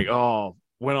remake. Oh,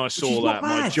 when I saw that,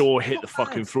 my jaw hit the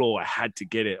fucking floor. I had to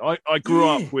get it. I grew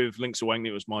up with Link's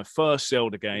Awakening. It was my first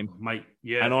Zelda game, mate.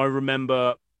 Yeah, and I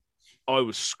remember I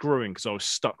was screwing because I was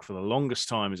stuck for the longest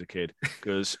time as a kid.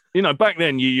 Because back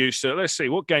then you used to, let's see,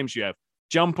 what games you have?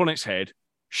 Jump on its head,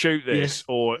 shoot this,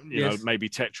 or maybe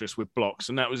Tetris with blocks,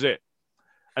 and that was it.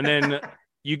 And then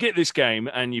you get this game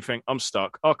and you think, I'm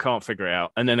stuck. I can't figure it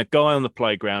out. And then a guy on the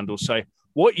playground will say,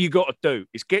 what you got to do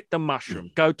is get the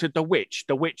mushroom, go to the witch.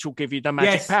 The witch will give you the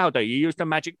magic powder. You use the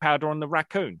magic powder on the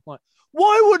raccoon. Like,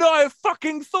 why would I have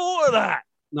fucking thought of that?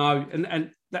 No,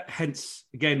 and that hence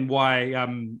again why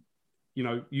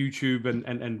YouTube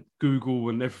and Google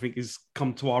and everything has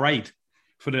come to our aid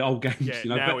for the old games. Yeah,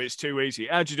 now it's too easy.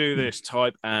 How'd you do this?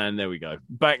 Type, and there we go.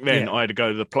 Back then, I had to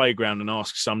go to the playground and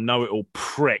ask some know-it-all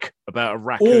prick about a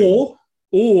raccoon.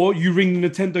 Or you ring the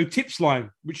Nintendo tips line,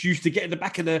 which you used to get in the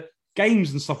back of the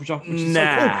games and stuff, which is so cool.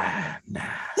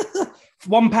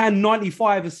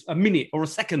 £1.95 a minute or a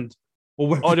second.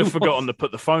 Or I'd have forgotten to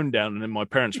put the phone down, and then my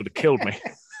parents would have killed me.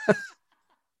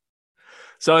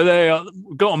 So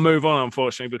we've got to move on,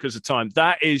 unfortunately, because of time.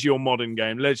 That is your modern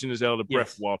game, Legend of Zelda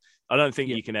Breath of the Wild. I don't think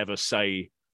you can ever say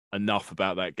enough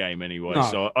about that game anyway,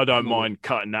 so I don't mind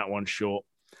cutting that one short.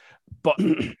 But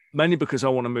mainly because I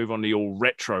want to move on to your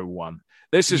retro one.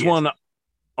 This is one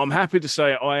I'm happy to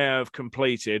say I have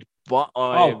completed, but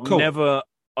I've never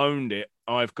owned it.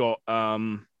 I've got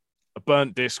a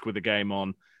burnt disc with the game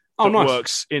on that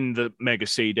works in the Mega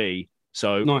CD.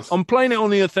 So I'm playing it on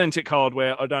the authentic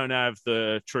hardware. I don't have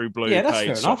the True Blue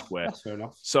paid software. That's fair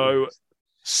enough. So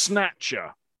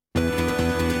Snatcher.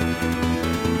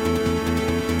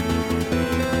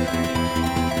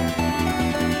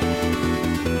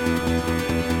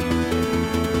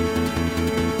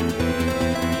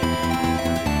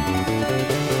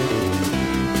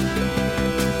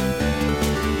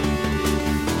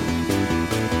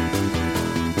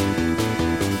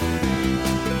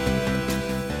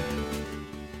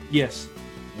 Yes.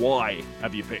 Why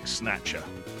have you picked Snatcher?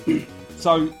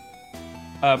 So,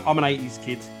 I'm an 80s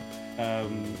kid.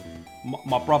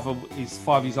 My brother is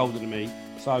 5 years older than me,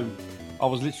 so I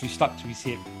was literally stuck to his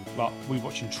hip. Like, we were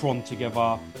watching Tron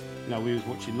together. We was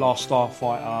watching Last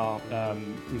Starfighter.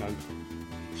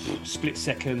 Split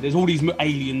Second. There's all these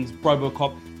aliens,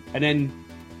 RoboCop, and then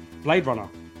Blade Runner.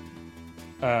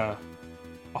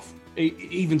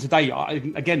 Even today, I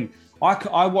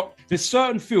watch. There's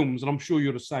certain films, and I'm sure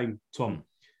you're the same, Tom.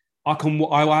 I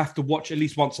have to watch at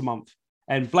least once a month,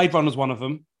 and Blade Runner's one of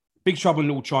them. Big Trouble in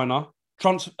Little China,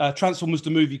 Transformers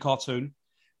the movie cartoon.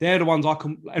 They're the ones I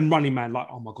can. And Running Man, like,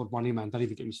 oh my god, Running Man, don't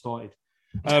even get me started.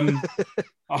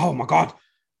 Oh my god,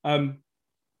 I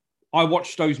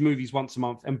watch those movies once a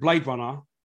month, and Blade Runner.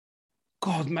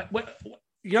 God, man,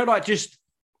 like just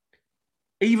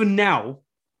even now.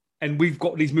 And we've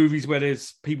got these movies where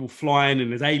there's people flying and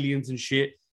there's aliens and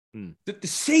shit. The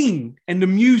scene and the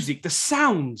music, the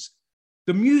sounds,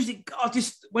 the music.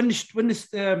 Just when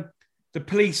the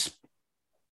police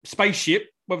spaceship,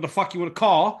 whatever the fuck you want, a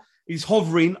car, is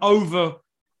hovering over.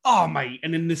 Oh mate,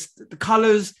 and then the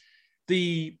colours,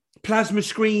 the plasma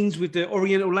screens with the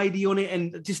Oriental lady on it,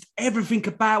 and just everything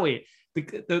about it.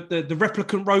 the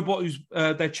replicant robot who's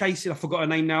they're chasing. I forgot her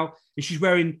name now. And she's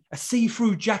wearing a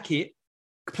see-through jacket,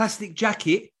 plastic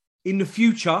jacket in the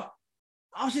future.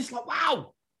 I was just like,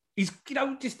 wow. He's,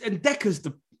 and Decker's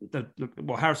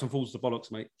well, Harrison Ford's the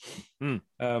bollocks, mate.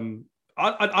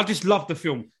 I just loved the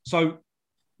film. So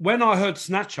when I heard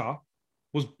Snatcher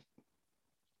was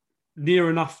near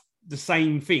enough the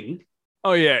same thing.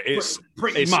 Oh yeah, it's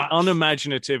pretty much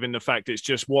unimaginative in the fact it's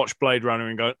just watch Blade Runner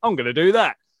and go, I'm going to do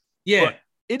that. Yeah, but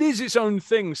it is its own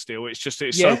thing. Still, it's just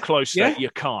so close that you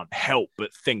can't help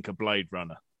but think of Blade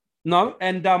Runner. No,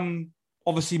 and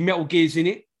obviously Metal Gear's in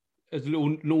it. As a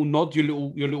little nod, your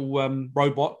little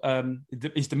robot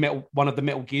is one of the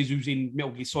Metal Gears who's in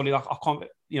Metal Gear Solid. I can't,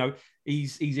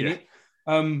 he's in it.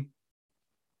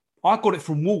 I got it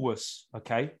from Woolworths,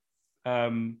 okay,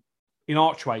 in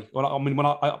Archway. Well, I mean,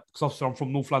 because I'm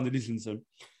from North London, Islington,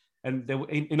 and there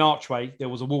in Archway there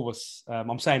was a Woolworths.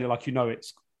 I'm saying it like you know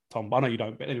it's Tom, but I know you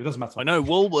don't. But anyway, it doesn't matter. I know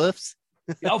Woolworths,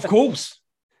 yeah, of course.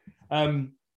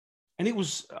 And it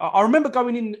was. I remember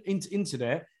going into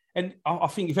there. And I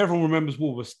think if everyone remembers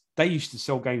Woolworths, they used to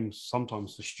sell games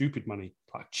sometimes for stupid money,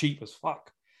 like cheap as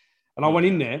fuck. And I went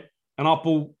in there and I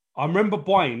remember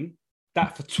buying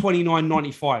that for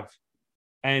 $29.95.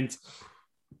 And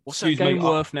what's that game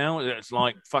worth now? It's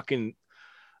like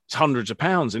it's hundreds of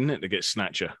pounds, isn't it, to get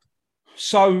Snatcher?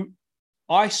 So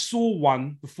I saw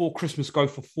one before Christmas go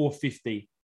for $4.50.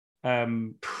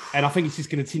 And I think it's just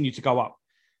going to continue to go up.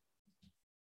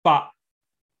 But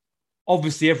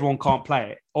obviously, everyone can't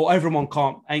play it, or everyone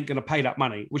ain't going to pay that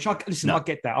money. Which I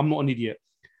get that. I'm not an idiot.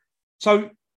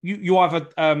 So you either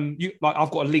like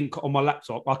I've got a link on my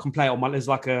laptop. I can play it on there's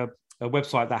like a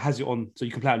website that has it on, so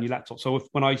you can play it on your laptop. So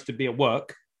when I used to be at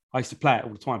work, I used to play it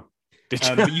all the time. Did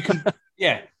you? But you can, but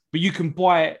you can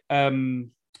buy it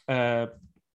repo,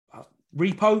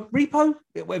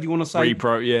 whatever you want to say.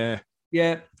 Repro,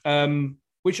 yeah.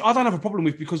 Which I don't have a problem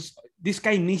with because this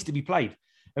game needs to be played,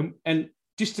 and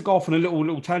just to go off on a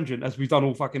little tangent, as we've done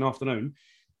all fucking afternoon,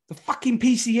 the fucking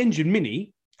PC Engine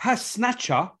Mini has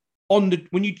Snatcher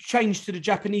when you change to the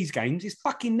Japanese games, it's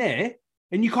fucking there,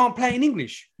 and you can't play it in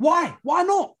English. Why? Why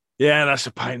not? Yeah, that's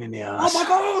a pain in the ass. Oh my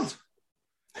god!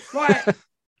 Right.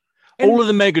 All of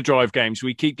the Mega Drive games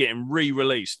we keep getting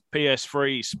re-released.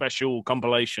 PS3 special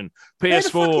compilation,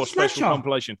 PS4 special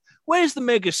compilation. Where's the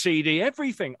Mega CD?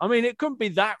 Everything. I mean, it couldn't be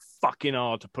that fucking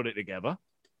hard to put it together.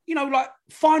 Like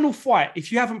Final Fight,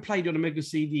 if you haven't played on a Mega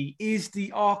CD, is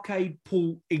the arcade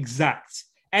port exact,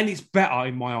 and it's better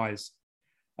in my eyes.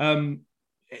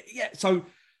 So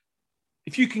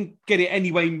if you can get it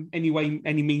any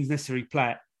means necessary,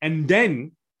 play it. And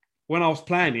then when I was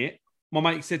playing it, my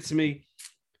mate said to me,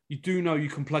 "You do know you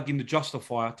can plug in the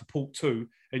Justifier to port 2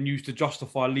 and use the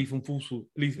Justifier Lethal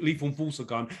Enforcer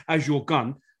gun as your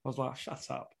gun." I was like, "Shut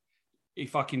up! It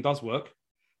fucking does work."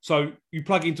 So you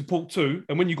plug into port 2,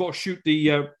 and when you got to shoot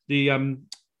the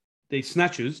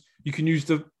snatchers, you can use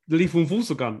the Lethal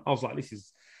Enforcer gun. I was like, this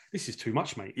is too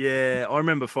much, mate. Yeah, I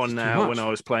remember finding out when I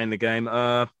was playing the game.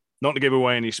 Not to give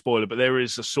away any spoiler, but there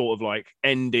is a sort of like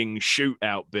ending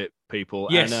shootout bit, people.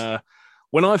 Yes. And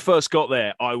when I first got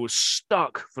there, I was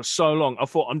stuck for so long. I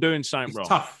thought, I'm doing something wrong.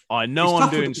 Tough. I know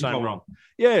I'm doing something wrong.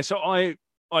 Yeah, so I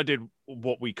did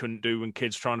what we couldn't do when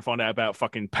kids trying to find out about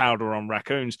fucking powder on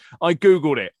raccoons. I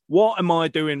Googled it. What am I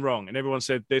doing wrong? And everyone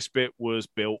said this bit was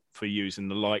built for using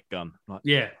the light gun. Like,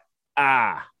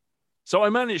 So I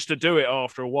managed to do it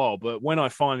after a while, but when I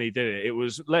finally did it, it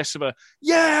was less of a,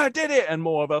 I did it, and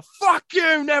more of a, fuck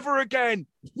you, never again.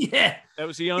 Yeah. That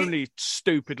was the only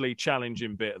stupidly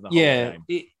challenging bit of the whole game.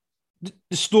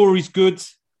 The story's good.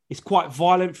 It's quite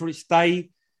violent for its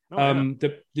day.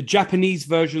 The Japanese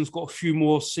version's got a few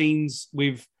more scenes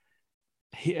with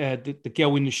the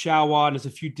girl in the shower, and there's a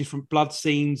few different blood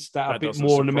scenes that are a bit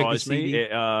more on the Mega CD.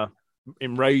 It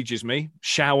enrages me.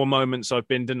 Shower moments I've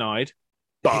been denied.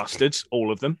 Bastards,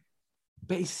 all of them.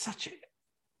 But it's such a...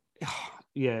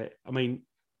 I mean,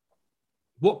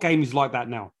 what game is like that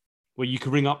now? Where you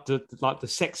can ring up the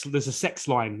sex... There's a sex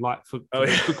line, like, for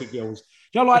cooker girls.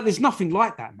 There's nothing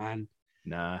like that, man.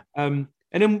 Nah. And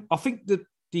then I think that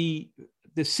the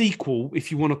sequel,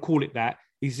 if you want to call it that,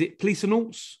 is it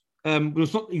Policenauts? Well,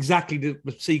 it's not exactly the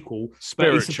sequel.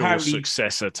 Spiritual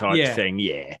successor type thing,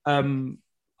 yeah.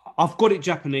 I've got it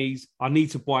Japanese. I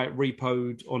need to buy it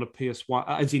repoed on a PS1,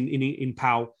 as in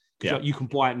PAL. Because you can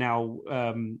buy it now,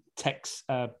 text,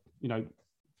 whatever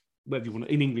you want,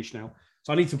 in English now.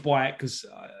 So I need to buy it because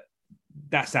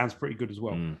that sounds pretty good as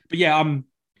well. But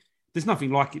there's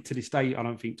nothing like it to this day, I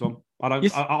don't think, Tom.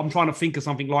 I'm trying to think of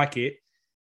something like it.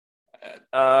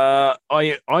 I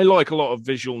like a lot of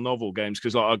visual novel games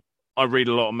because I read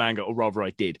a lot of manga, or rather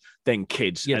I did, then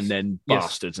Kids, Yes. and then Yes.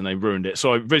 Bastards, and they ruined it.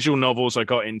 So visual novels I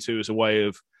got into as a way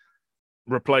of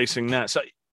replacing that. So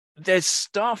there's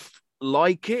stuff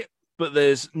like it, but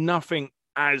there's nothing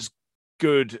as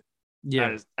good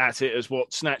Yeah. at it as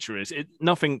what Snatcher is.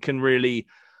 Nothing can really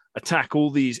attack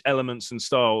all these elements and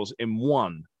styles in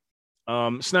one.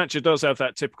 Snatcher does have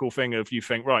that typical thing of you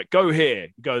think, right, go here,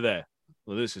 go there.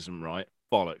 Well, this isn't right.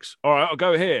 Bollocks. All right, I'll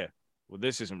go here. Well,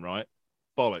 this isn't right.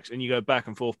 Bollocks. And you go back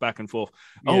and forth, back and forth.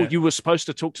 Yeah. Oh, you were supposed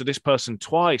to talk to this person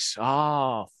twice.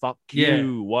 Ah, fuck Yeah.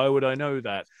 you. Why would I know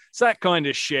that? So that kind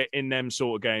of shit in them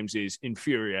sort of games is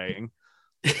infuriating.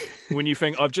 When you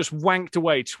think, I've just wanked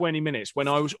away 20 minutes when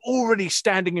I was already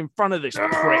standing in front of this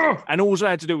prick, and all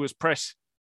I had to do was press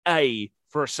A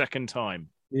for a second time.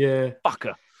 Yeah.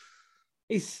 Fucker.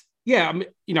 I mean,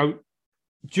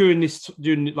 during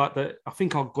like I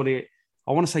think I got it,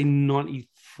 I want to say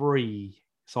 93.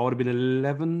 So I would have been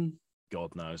 11.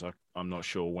 God knows. I'm not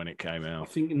sure when it came I out.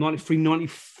 think 93,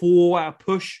 94 at a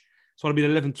push. So I'd have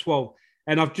been 11, 12.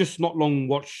 And I've just not long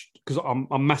watched, because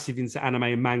I'm massive into anime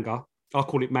and manga. I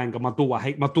call it manga. My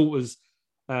daughter's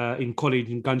in college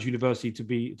in Guns University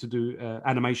to do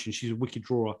animation. She's a wicked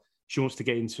drawer. She wants to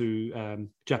get into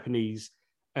Japanese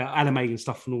anime and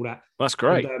stuff and all that. That's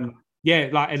great. And,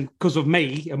 and because of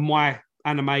me and my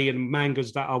anime and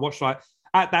mangas that I watched, like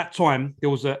at that time there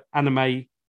was an anime.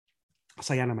 I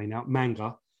say anime now,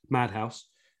 manga, Madhouse,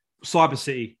 Cyber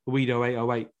City, Uedo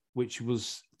 808, which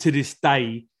was to this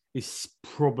day is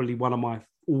probably one of my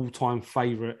all-time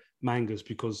favorite mangas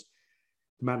because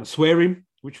the amount of swearing,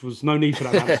 which was no need for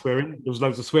that amount of swearing. There was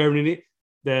loads of swearing in it.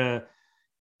 The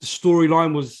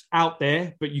storyline was out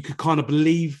there, but you could kind of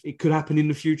believe it could happen in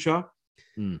the future.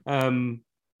 And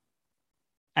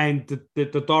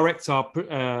the director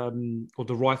or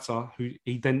the writer, who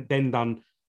he then done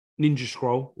Ninja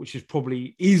Scroll, which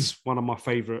is one of my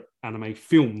favorite anime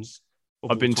films.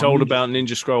 I've been told about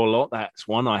Ninja Scroll a lot. That's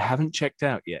one I haven't checked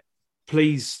out yet.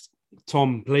 Please,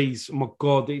 Tom, please. Oh my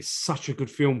God, it's such a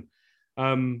good film.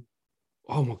 Oh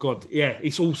my God. Yeah,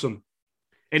 it's awesome.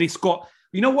 And it's got,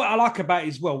 you know what I like about it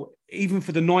as well, even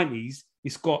for the 90s,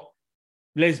 it's got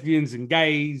lesbians and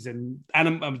gays and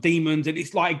demons. And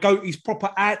it's like, it's proper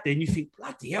out there. And you think,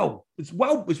 bloody hell, it's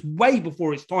way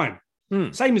before its time.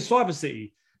 Same as Cyber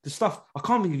City. The stuff, I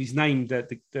can't think of his name,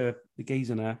 the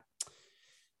geezer now,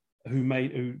 who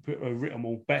written them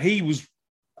all, but he was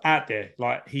out there.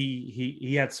 Like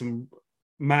he had some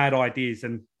mad ideas.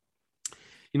 And,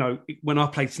 when I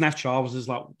played Snatcher, I was just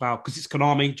like, wow, because it's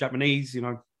Konami, Japanese,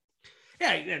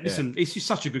 Yeah, listen, It's just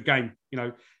such a good game,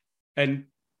 and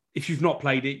if you've not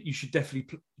played it, you should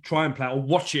definitely try and play it or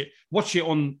watch it. Watch it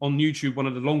on YouTube, one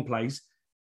of the long plays.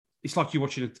 It's like you're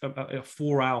watching a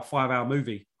 4-hour, 5-hour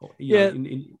movie.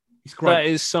 It's great. That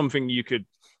is something you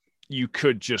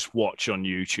could just watch on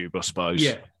YouTube, I suppose.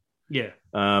 Yeah.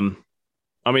 I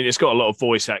mean, it's got a lot of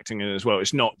voice acting in it as well.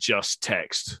 It's not just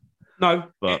text. No,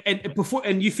 but...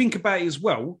 and you think about it as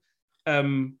well.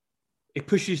 It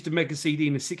pushes the Mega CD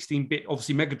and the 16-bit,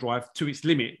 obviously Mega Drive, to its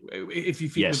limit. If you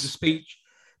think of the speech,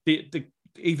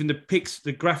 even the pics,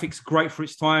 the graphics, great for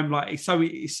its time.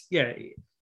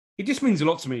 It just means a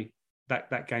lot to me,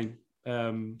 that game.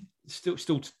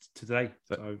 Still today.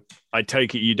 So I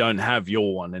take it you don't have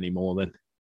your one anymore, then.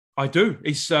 I do.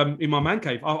 It's in my man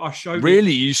cave. I showed.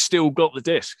 Really, you still got the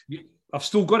disc? I've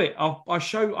still got it. I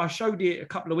showed it a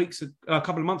couple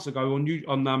of months ago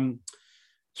on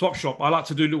Swap Shop. I like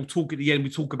to do a little talk at the end. We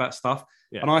talk about stuff,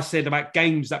 and I said about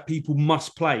games that people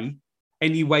must play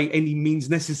any means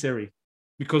necessary,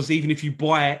 because even if you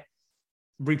buy it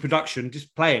reproduction,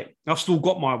 just play it. I've still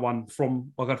got my one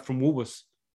from Woolworths.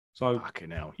 So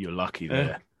fucking hell, you're lucky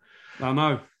there. I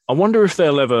know. I wonder if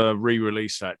they'll ever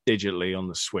re-release that digitally on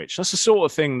the Switch. That's the sort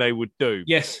of thing they would do.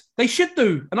 Yes, they should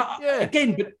do. And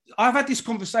again, but I've had this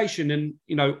conversation, and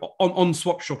on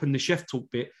Swap Shop and the Chef Talk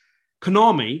bit,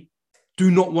 Konami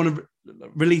do not want to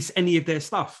release any of their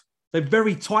stuff. They're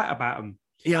very tight about them.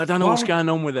 Yeah, I don't know what's going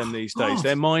on with them these days.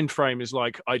 Their mind frame is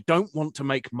like, I don't want to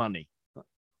make money.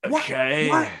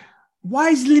 Okay. Why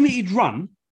is limited run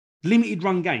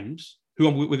games, who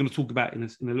we're going to talk about in a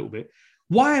little bit,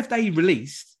 why have they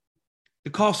released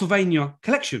the Castlevania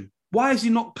collection? Why is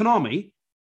it not Konami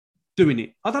doing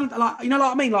it? I don't like, what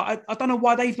I mean? Like, I don't know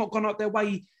why they've not gone out their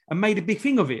way and made a big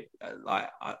thing of it. I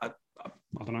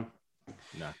don't know.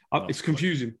 No, it's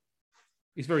confusing.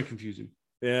 It's very confusing.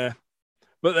 Yeah.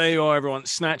 But there you are, everyone.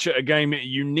 Snatcher, a game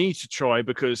you need to try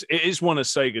because it is one of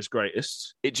Sega's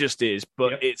greatest. It just is.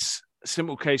 But it's a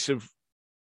simple case of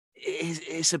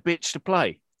it's a bitch to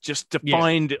play. Just to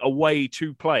find a way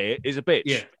to play it is a bitch.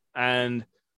 Yeah. And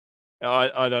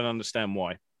I don't understand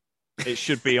why. It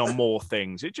should be on more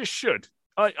things. It just should.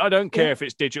 I don't care if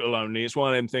it's digital only. It's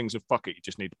one of them things of fuck it, you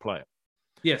just need to play it.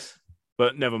 Yes.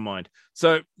 But never mind.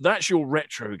 So that's your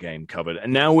retro game covered.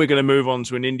 And now we're going to move on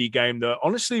to an indie game that,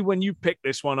 honestly, when you picked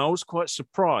this one, I was quite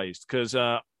surprised because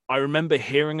I remember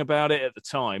hearing about it at the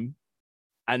time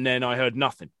and then I heard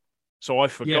nothing. So I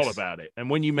forgot about it. And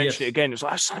when you mentioned it again, it's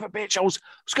like, oh, son of a bitch, I was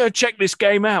going to check this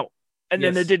game out. And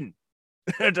then they didn't.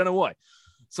 I don't know why.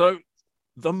 So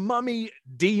The Mummy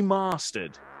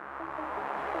Demastered.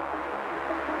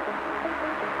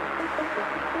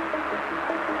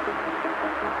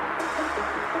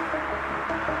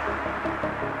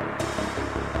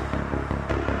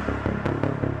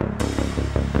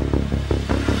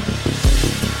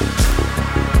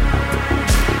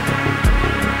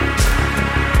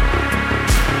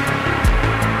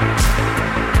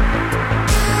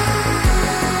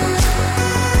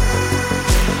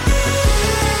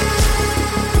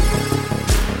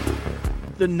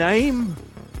 The name?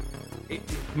 It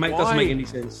doesn't make any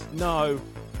sense. No,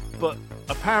 but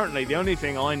apparently the only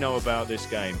thing I know about this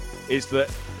game is that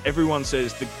everyone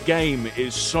says the game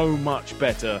is so much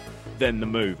better than the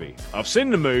movie. I've seen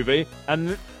the movie,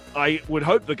 and I would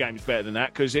hope the game's better than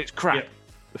that because it's crap. Yep.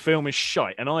 The film is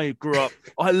shite, and I grew up.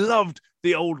 I loved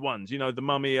the old ones. You know, the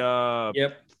Mummy.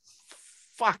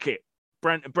 Fuck it,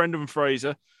 Brendan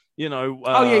Fraser. You know,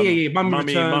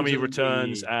 Mummy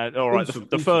Returns. And all right,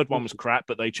 the third one was crap,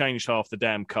 but they changed half the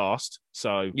damn cast.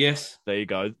 So yes, there you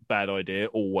go. Bad idea,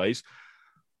 always.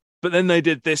 But then they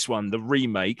did this one, the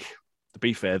remake. To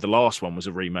be fair, the last one was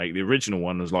a remake. The original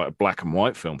one was like a black and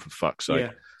white film, for fuck's sake.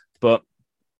 Yeah. But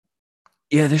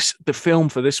yeah, the film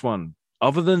for this one,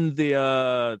 other than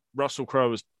the Russell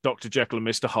Crowe as Dr. Jekyll and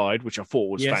Mr. Hyde, which I thought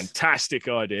was a fantastic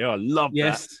idea. I loved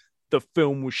that. The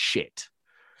film was shit.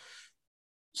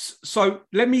 So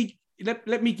let me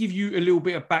give you a little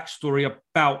bit of backstory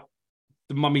about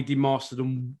the Mummy Demastered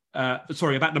and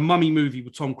about the Mummy movie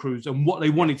with Tom Cruise and what they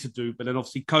wanted to do, but then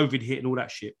obviously COVID hit and all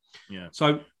that shit. Yeah.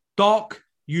 So Dark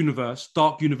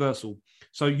Universal.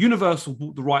 So Universal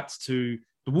bought the rights to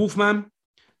the Wolfman.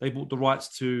 They bought the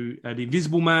rights to the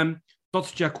Invisible Man,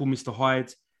 Dr. Jekyll, Mr.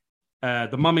 Hyde,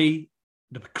 the Mummy,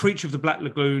 the Creature of the Black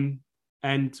Lagoon,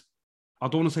 and I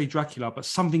don't want to say Dracula, but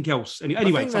something else.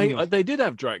 Anyway, they did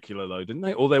have Dracula though, didn't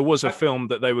they? Or there was a film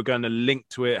that they were going to link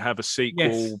to it, have a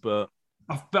sequel, but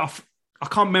I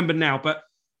can't remember now. But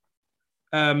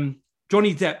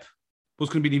Johnny Depp was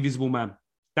going to be the Invisible Man.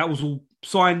 That was all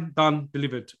signed, done,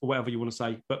 delivered, or whatever you want to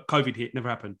say. But COVID hit, never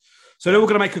happened. So they were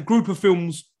going to make a group of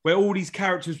films where all these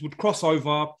characters would cross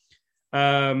over,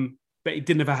 but it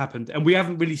didn't ever happen. And we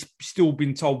haven't really still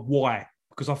been told why,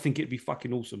 because I think it'd be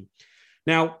fucking awesome.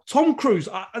 Now, Tom Cruise,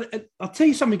 I'll tell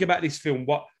you something about this film.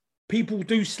 What people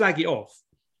do slag it off,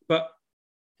 but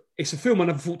it's a film I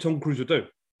never thought Tom Cruise would do.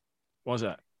 Why's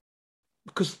that?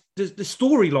 Because the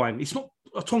storyline, it's not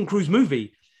a Tom Cruise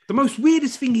movie. The most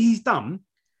weirdest thing he's done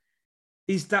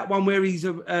is that one where he's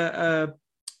what do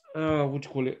you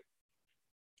call it?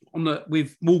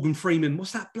 With Morgan Freeman.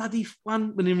 What's that bloody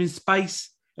one when they're in space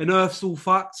and Earth's all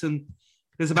fucked and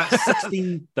there's about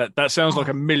 16... that sounds like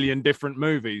a million different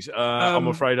movies. I'm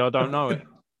afraid I don't know it.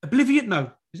 Oblivion?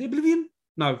 No. Is it Oblivion?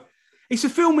 No. It's a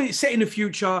film it's set in the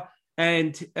future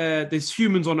and there's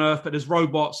humans on Earth, but there's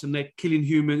robots and they're killing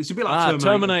humans. It's a bit like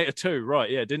Terminator 2. Right,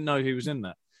 yeah. Didn't know he was in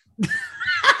that.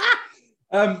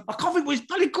 I can't think what it's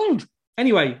bloody called.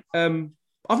 Anyway, I've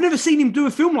never seen him do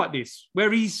a film like this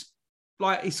where he's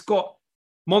like, it's got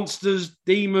monsters,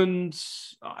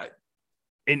 demons...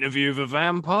 Interview with a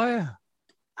Vampire?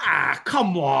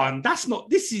 Come on.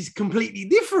 This is completely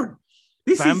different.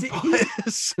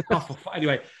 Vampires.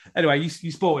 Anyway,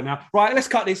 you spoiled it now. Right, let's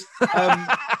cut this.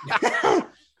 But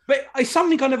it's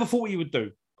something I never thought he would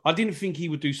do. I didn't think he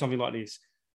would do something like this.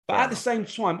 But at the same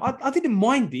time, I didn't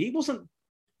mind it. It wasn't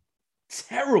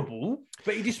terrible,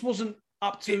 but it just wasn't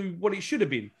up to what it should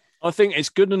have been. I think it's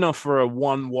good enough for a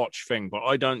one-watch thing, but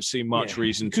I don't see much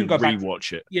reason to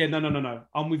rewatch it. Yeah, no.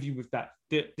 I'm with you with that.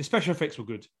 The special effects were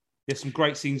good. There's some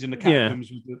great scenes in the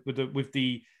catacombs with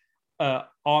the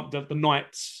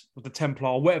Knights of the Templar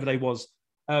or whatever they was.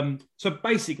 So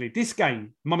basically, this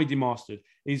game, Mummy Demastered,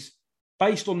 is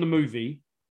based on the movie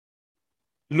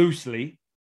loosely.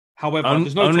 However,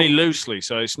 there's no only loosely,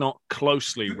 so it's not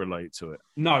closely related to it.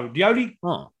 No, the only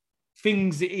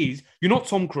things it is, you're not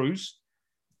Tom Cruise.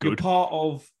 Good. You're part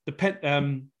of the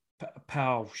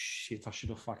I should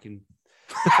have fucking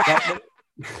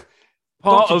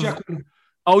part of.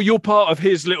 Oh, you're part of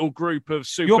his little group of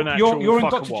supernatural. You're in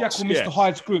Dr. Jekyll and Mr.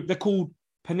 Hyde's group. They're called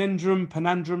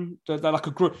Penandrum. They're like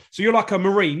a group. So you're like a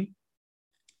Marine,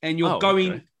 and you're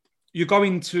going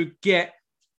to get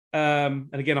And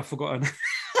again, I've forgotten.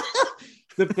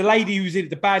 the lady who's in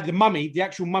it, the mummy, the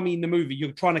actual mummy in the movie,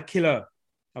 you're trying to kill her.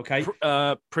 Okay.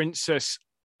 Princess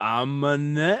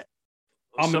Amunet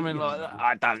or something like that.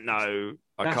 I don't know.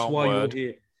 That's why you're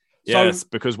here. Yes,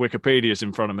 because Wikipedia's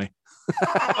in front of me.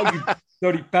 Oh, you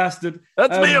dirty bastard.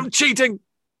 That's me, I'm cheating.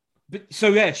 But so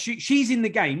yeah, she's in the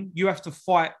game. You have to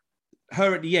fight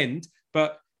her at the end,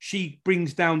 but she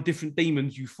brings down different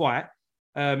demons you fight.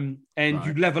 And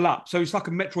you level up. So it's like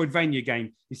a Metroidvania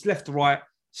game. It's left to right,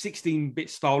 16-bit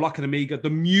style, like an Amiga. The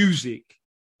music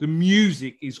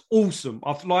is awesome.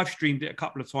 I've live streamed it a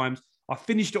couple of times. I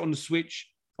finished it on the Switch.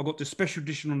 I got the special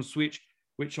edition on the Switch,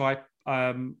 which I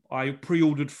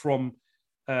pre-ordered from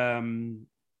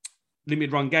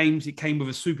Limited Run Games. It came with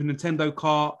a Super Nintendo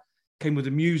cart, came with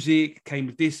the music, came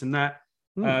with this and that.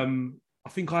 I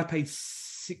think I paid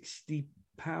 £60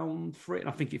 for it, and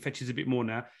I think it fetches a bit more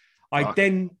now. I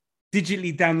then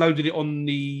digitally downloaded it on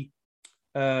the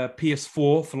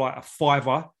PS4 for like a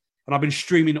 $5, and I've been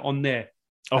streaming it on there.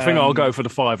 I think I'll go for the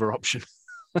 $5 option.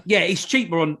 Yeah, it's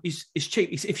cheaper on. It's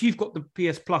cheap. If you've got the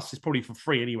PS Plus, it's probably for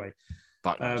free anyway.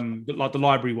 Like the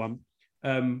library one.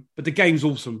 But the game's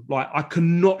awesome. Like, I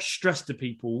cannot stress to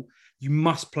people, you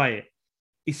must play it.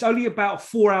 It's only about a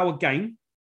 4-hour game,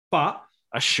 but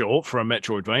that's short for a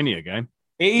Metroidvania game.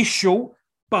 It is short,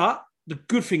 but the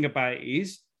good thing about it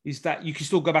is that you can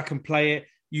still go back and play it.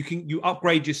 You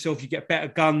upgrade yourself. You get better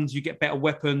guns. You get better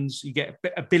weapons. You get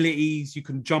abilities. You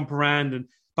can jump around and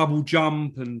double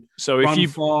jump and run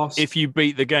fast. If you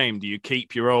beat the game, do you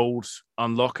keep your old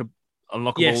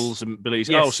unlockables and abilities?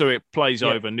 Yes. Oh, so it plays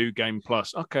over New Game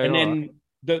Plus. Okay, and then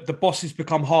the bosses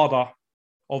become harder,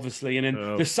 obviously. And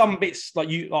then there's some bits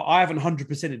I haven't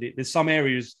 100%ed it. There's some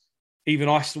areas even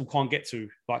I still can't get to,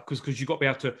 like because you've got to be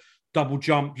able to double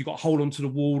jump. You've got to hold onto the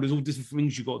wall. There's all different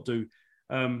things you've got to do.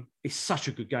 It's such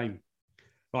a good game.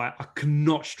 Like, I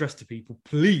cannot stress to people,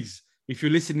 please, if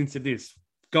you're listening to this,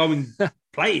 go and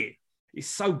play it. It's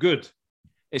so good.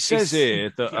 It says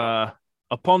here that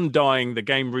upon dying, the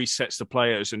game resets the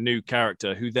player as a new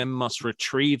character who then must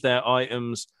retrieve their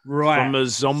items from a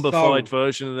zombified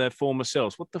version of their former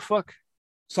selves. What the fuck?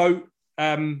 So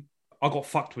I got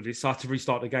fucked with it, so I had to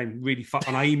restart the game. Really fucked.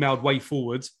 And I emailed Way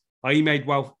Forwards. I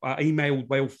emailed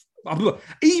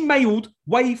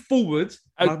Way Forwards.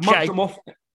 And I mugged them off,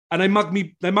 and they mugged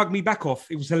me back off.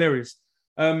 It was hilarious.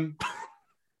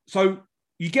 So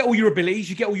you get all your abilities,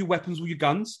 you get all your weapons, all your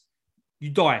guns. You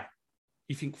die.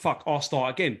 You think, fuck, I'll start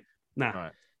again.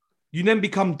 Right. You then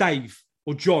become Dave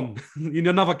or John in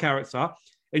another character,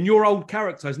 and your old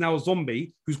character is now a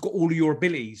zombie who's got all of your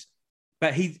abilities.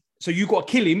 So you got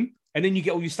to kill him, and then you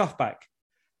get all your stuff back.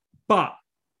 But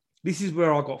this is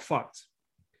where I got fucked.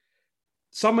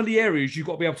 Some of the areas you've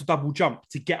got to be able to double jump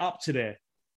to get up to there.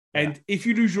 And if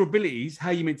you lose your abilities, how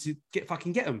are you meant to get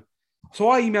them? So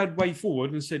I emailed Way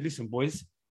Forward and said, listen, boys,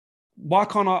 why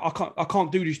can't I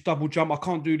can't do this double jump. I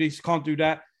can't do this, can't do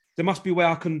that. There must be a way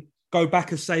I can go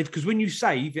back and save. Because when you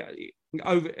save, it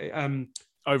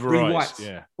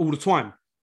overwrites all the time.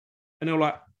 And they were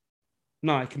like,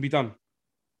 no, it can be done.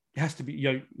 It has to be,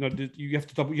 you have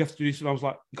to do this. And I was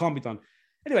like, it can't be done.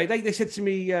 Anyway, they said to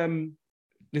me,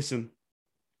 listen,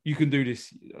 you can do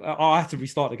this. I had to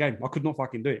restart the game. I could not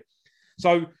fucking do it.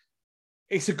 So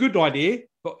it's a good idea,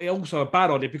 but it's also a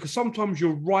bad idea because sometimes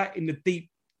you're right in the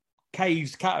deep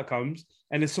caves, catacombs,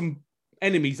 and there's some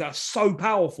enemies that are so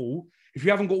powerful. If you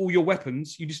haven't got all your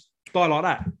weapons, you just die like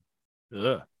that.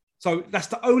 Yeah. So that's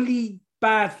the only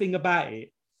bad thing about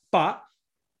it. But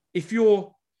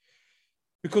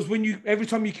because every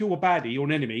time you kill a baddie or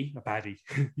an enemy,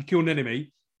 you kill an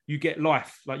enemy, you get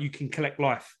life. Like, you can collect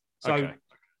life. So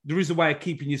there is a way of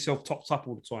keeping yourself topped up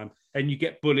all the time, and you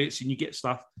get bullets and you get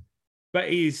stuff. But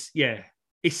it's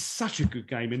such a good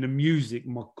game, and the music,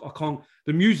 I've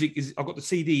got the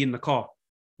CD in the car.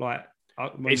 Like,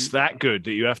 it's that good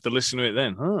that you have to listen to it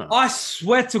then. Huh? I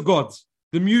swear to God,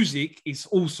 the music is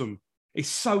awesome. It's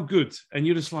so good. And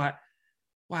you're just like,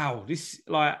 wow, this,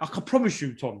 like, I can promise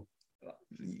you, Tom,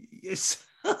 it's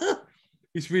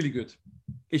really good.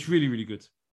 It's really, really good.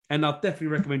 And I'll definitely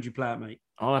recommend you play it, mate.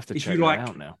 I'll have to check it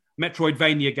out now.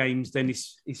 Metroidvania games, then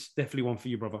it's definitely one for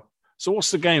you, brother. So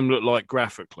what's the game look like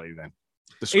graphically then?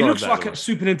 It looks like a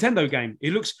Super Nintendo game.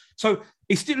 It looks like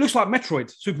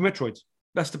Metroid, Super Metroid.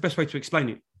 That's the best way to explain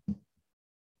it.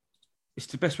 It's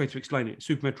the best way to explain it,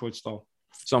 Super Metroid style.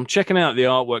 So I'm checking out the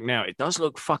artwork now. It does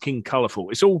look fucking colourful.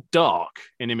 It's all dark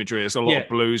in imagery. There's a lot of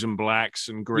blues and blacks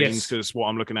and greens because what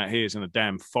I'm looking at here is in a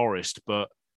damn forest. But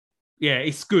yeah,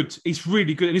 it's good. It's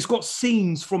really good. And it's got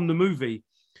scenes from the movie,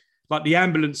 like the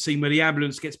ambulance scene where the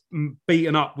ambulance gets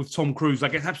beaten up with Tom Cruise.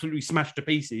 Like, it's absolutely smashed to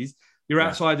pieces. You're Yeah.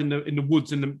 outside in the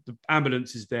woods, and the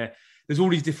ambulance is there. There's all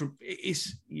these different.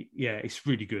 It's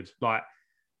really good. Like,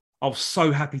 I was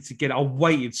so happy to get it. I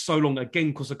waited so long again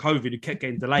because of COVID. It kept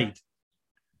getting delayed,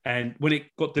 and when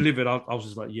it got delivered, I was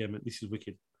just like, yeah, man, this is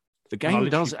wicked. The game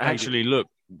does actually look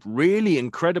really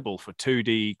incredible for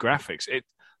 2D graphics. It,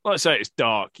 like I say, it's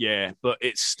dark, yeah, but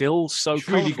it's still so It's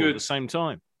really colourful good at the same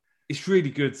time. It's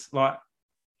really good. Like,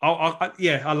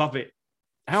 I love it.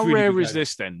 How really rare good is game.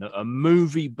 this then that a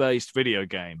movie-based video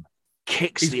game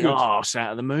kicks It's the good. arse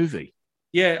out of the movie?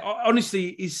 Yeah,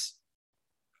 honestly,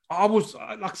 I was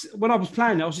like, when I was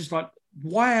playing it, I was just like,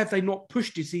 why have they not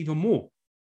pushed this even more?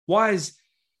 Why is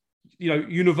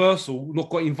Universal not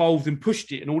got involved and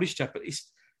pushed it and all this stuff? But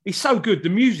it's so good. The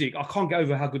music, I can't get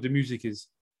over how good the music is.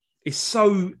 It's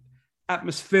so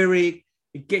atmospheric.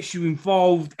 It gets you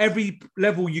involved. Every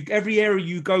level, every area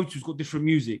you go to has got different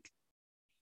music,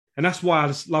 and that's why I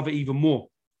just love it even more.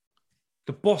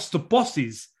 The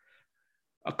bosses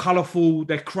are colourful.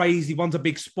 They're crazy. One's a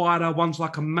big spider. One's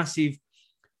like a massive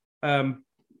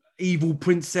evil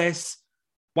princess.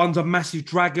 One's a massive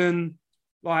dragon.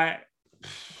 Like,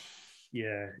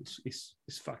 yeah, it's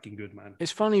fucking good, man.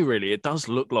 It's funny, really. It does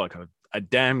look like a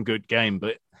damn good game,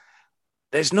 but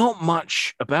there's not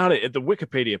much about it. The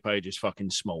Wikipedia page is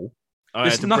fucking small.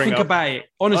 There's nothing about it.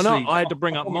 Honestly, I had to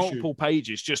bring up promise multiple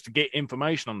pages just to get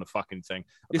information on the fucking thing.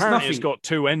 There's Apparently, it's nothing. got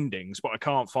 2 endings, but I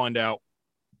can't find out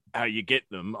how you get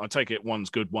them. I take it one's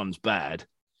good, one's bad.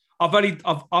 I've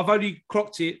only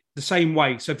clocked it the same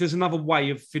way. So if there's another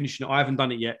way of finishing it, I haven't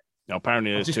done it yet. Now,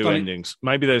 apparently, there's just 2 done it. endings.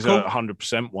 Maybe there's Cool. a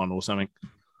 100% one or something.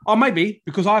 Oh, maybe,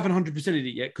 because I haven't 100%ed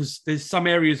it yet, because there's some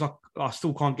areas I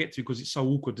still can't get to because it's so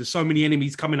awkward. There's so many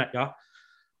enemies coming at you.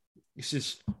 It's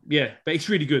just, yeah, but it's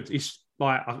really good. It's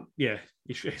like,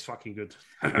 it's fucking good.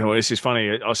 You know, this is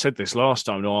funny. I said this last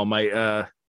time to our mate,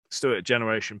 Stuart at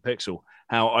Generation Pixel,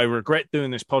 how I regret doing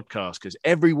this podcast because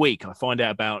every week I find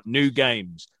out about new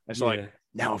games. It's like,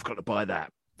 now I've got to buy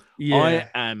that. Yeah. I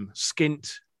am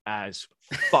skint as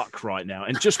fuck right now.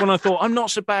 And just when I thought I'm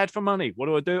not so bad for money,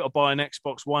 what do? I buy an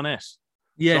Xbox One S.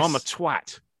 Yes. So I'm a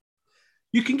twat.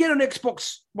 You can get an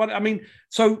Xbox One. I mean,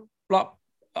 so like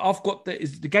I've got the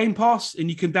Game Pass, and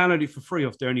you can download it for free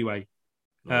off there anyway.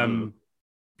 You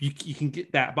can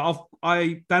get that, but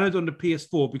I downloaded on the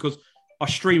PS4 because I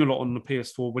stream a lot on the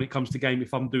PS4 when it comes to game.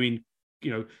 If I'm doing,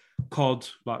 COD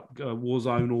like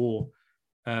Warzone or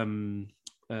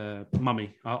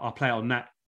Mummy, I'll play it on that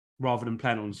rather than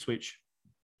playing it on Switch.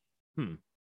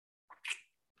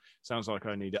 Sounds like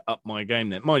I need to up my game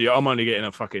then. Mind you, I'm only getting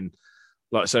a fucking,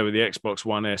 like I say, with the Xbox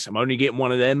One S, I'm only getting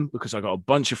one of them because I got a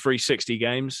bunch of 360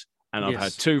 games and I've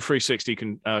had 2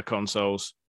 360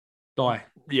 consoles. Die.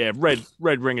 Yeah, Red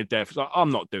Ring of Death. Like,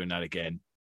 I'm not doing that again.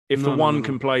 If the one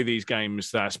can play these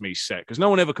games, that's me set. Because no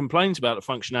one ever complains about the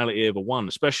functionality of a one,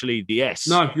 especially the S.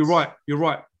 No, you're right. You're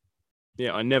right.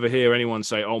 Yeah, I never hear anyone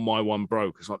say, "Oh, my one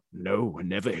broke." It's like, no, I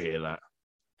never hear that.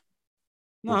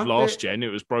 No, With last gen, it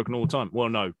was broken all the time. Well,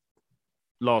 no,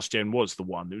 last gen was the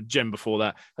one. The gen before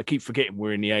that, I keep forgetting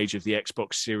we're in the age of the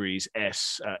Xbox Series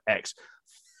S, X.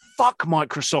 Fuck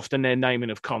Microsoft and their naming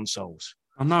of consoles.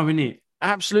 I know, innit?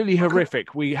 Absolutely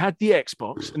horrific. We had the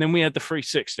Xbox and then we had the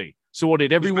 360. So what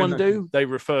did everyone do? They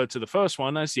referred to the first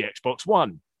one as the Xbox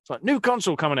One. It's like, new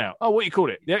console coming out. Oh, what do you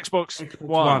call it? The Xbox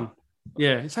One.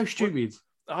 Yeah, it's so stupid.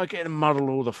 I get them muddled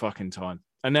all the fucking time.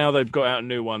 And now they've got out a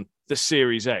new one, the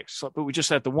Series X. It's like, but we just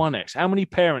had the One X. How many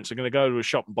parents are going to go to a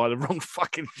shop and buy the wrong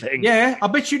fucking thing? Yeah, I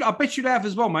bet you'd have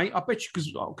as well, mate. I bet you,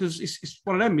 because it's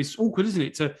one of them. It's awkward, isn't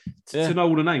it, to know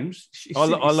all the names. I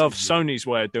love Sony's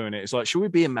way of doing it. It's like, should we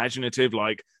be imaginative,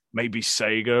 like maybe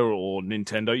Sega or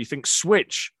Nintendo? You think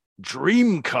Switch,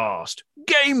 Dreamcast,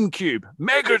 GameCube,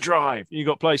 Mega Drive. You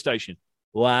got PlayStation.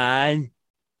 1,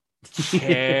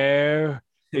 2.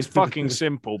 It's fucking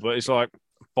simple, but it's like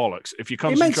bollocks. If you're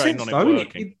concentrating on it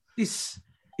working. It's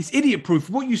idiot proof.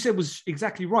 What you said was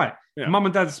exactly right. Yeah. Mum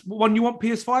and Dad's one. You want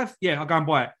PS5? Yeah, I'll go and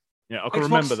buy it. Yeah, I can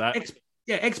remember that.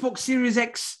 Xbox Series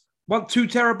X, 2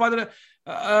 terabyte.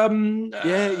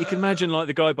 Yeah, you can imagine like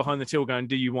the guy behind the till going,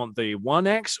 "Do you want the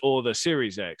 1X or the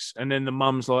Series X?" And then the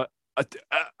mum's like,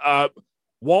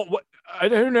 "What? I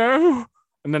don't know."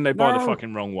 And then they buy the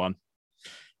fucking wrong one.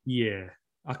 Yeah,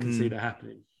 I can see that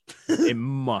happening. It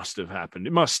must have happened.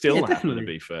 It must still happen, definitely. to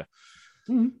be fair.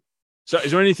 Mm-hmm. So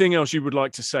is there anything else you would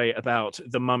like to say about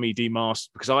the Mummy Demastered?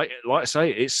 Because like I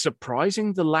say, it's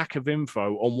surprising the lack of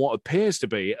info on what appears to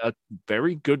be a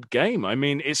very good game. I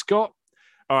mean, it's got,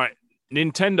 all right,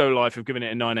 Nintendo Life have given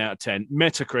it a 9 out of 10.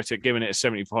 Metacritic giving it a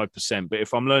 75%. But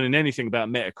if I'm learning anything about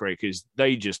Metacritic is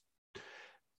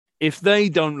if they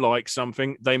don't like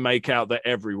something, they make out that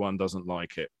everyone doesn't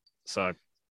like it. So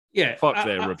Yeah. Fuck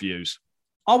their reviews.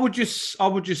 I would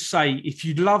just say if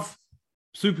you love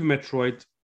Super Metroid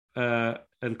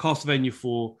and Castlevania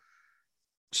 4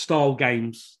 style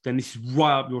games, then this is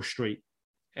right up your street.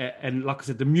 And like I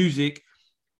said, the music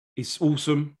is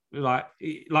awesome. Like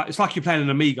it's like you're playing an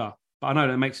Amiga, but I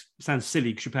know that sounds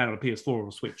silly because you're playing on a PS4 or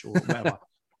a Switch or whatever.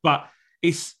 But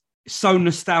it's so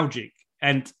nostalgic,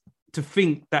 and to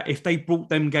think that if they brought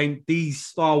these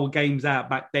style games out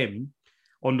back then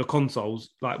on the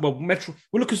consoles, like look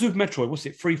at Super Metroid. What's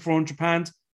it,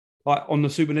 £300-400? Like on the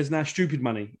Super NES now, stupid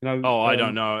money. I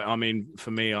don't know. I mean,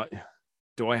 for me,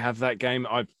 do I have that game?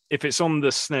 If it's on the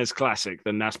SNES Classic,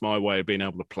 then that's my way of being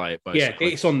able to play it. Basically.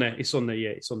 Yeah, it's on there. It's on there.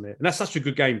 Yeah, it's on there. And that's such a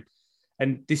good game.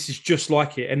 And this is just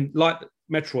like it. And like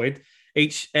Metroid,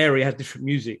 each area had different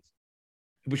music,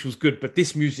 which was good. But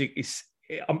this music is,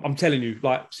 I'm telling you,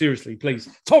 like, seriously, please.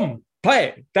 Tom, play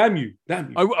it. Damn you.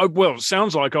 Well, it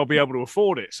sounds like I'll be able to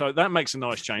afford it. So that makes a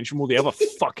nice change from all the other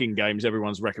fucking games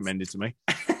everyone's recommended to me.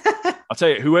 I'll tell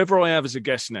you, whoever I have as a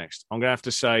guest next, I'm going to have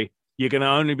to say, you're going to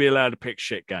only be allowed to pick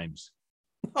shit games.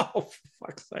 Oh, for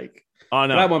fuck's sake. I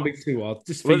know. That won't be too hard.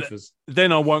 Just FIFAs.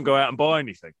 Then I won't go out and buy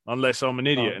anything unless I'm an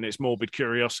idiot and it's morbid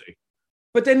curiosity.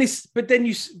 But then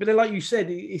like you said,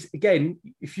 it's, again,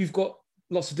 if you've got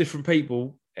lots of different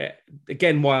people,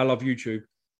 again, why I love YouTube,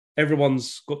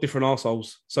 everyone's got different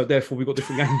arseholes. So therefore we've got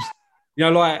different games.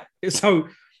 So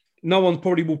no one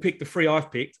probably will pick the three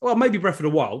I've picked. Well, maybe Breath of the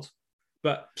Wild,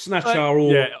 but Snatcher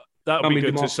or... Yeah, that would be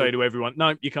good to say to everyone.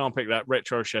 No, you can't pick that.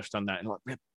 Retro Chef's done that. And like,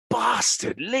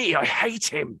 bastard, Lee, I hate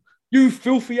him. You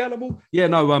filthy animal. Yeah,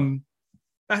 no, and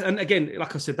again,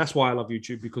 like I said, that's why I love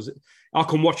YouTube, because I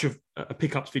can watch a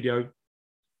pickups video,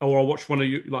 or I'll watch one of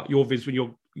your vids when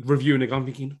you're reviewing it. I'm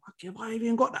thinking, why have you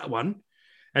even got that one?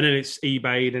 And then it's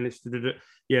eBay, and it's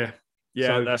yeah.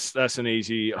 So, that's an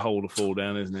easy hole to fall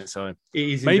down, isn't it? So it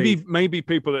is. Maybe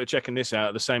people that are checking this out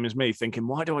are the same as me, thinking,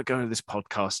 why do I go to this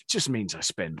podcast? It just means I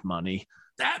spend money.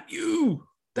 Damn you,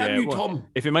 Tom.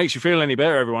 If it makes you feel any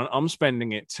better, everyone, I'm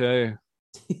spending it too.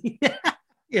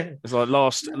 Yeah. It's like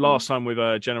last time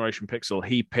with Generation Pixel,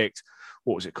 he picked,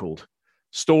 what was it called?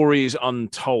 Stories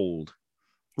Untold.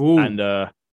 Ooh. And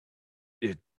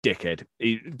dickhead.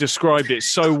 He described it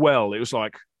so well. It was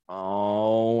like,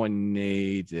 oh, I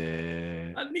need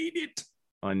it.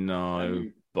 I know.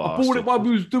 I bought it while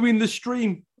we was doing the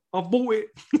stream. I bought it.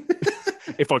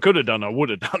 If I could have done, I would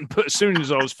have done. But as soon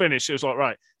as I was finished, it was like,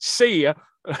 right, see ya.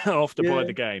 I'll have to buy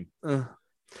the game.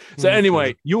 So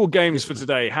anyway, your games for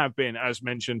today have been, as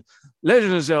mentioned,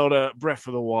 Legend of Zelda, Breath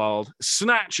of the Wild,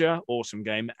 Snatcher, awesome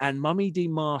game, and Mummy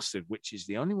Demastered, which is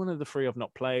the only one of the three I've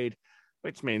not played,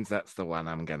 which means that's the one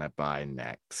I'm going to buy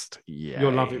next. Yeah,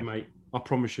 you'll love it, mate. I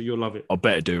promise you, you'll love it. I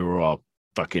better do, or I'll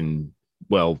fucking,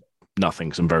 nothing,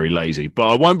 because I'm very lazy, but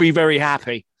I won't be very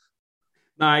happy.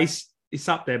 No, it's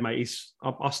up there, mate.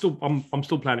 I'm still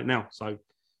playing it now, so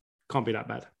can't be that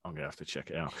bad. I'm going to have to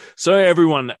check it out. So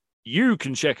everyone, you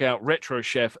can check out Retro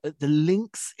Chef at the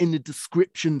links in the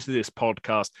description to this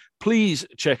podcast. Please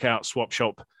check out Swap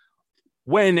Shop.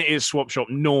 When is Swap Shop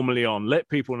normally on? Let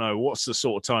people know what's the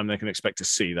sort of time they can expect to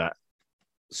see that.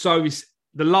 So it's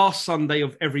the last Sunday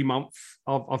of every month.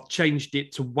 I've changed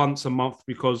it to once a month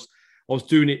because I was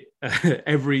doing it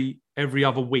every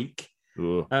other week.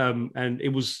 And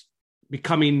it was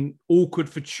becoming awkward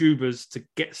for tubers to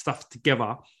get stuff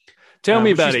together. Tell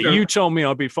me about it. You told me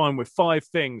I'd be fine with 5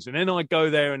 things, and then I go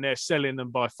there and they're selling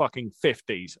them by fucking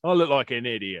 50s. I look like an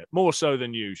idiot, more so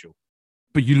than usual.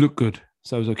 But you look good,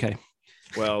 so it's okay.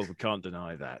 Well, we can't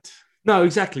deny that. No,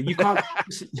 exactly. You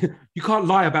can't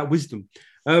lie about wisdom.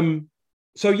 Every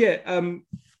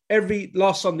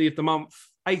last Sunday of the month,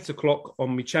 8 o'clock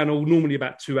on my channel, normally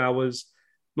about 2 hours,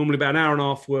 normally about an hour and a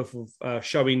half worth of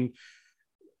showing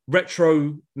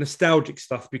retro nostalgic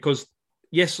stuff, because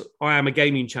yes, I am a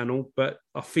gaming channel, but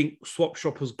I think Swap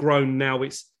Shop has grown now.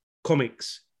 It's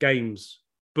comics, games,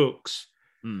 books.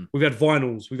 We've had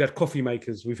vinyls, we've had coffee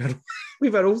makers, we've had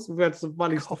some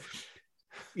funny stuff.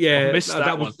 Yeah,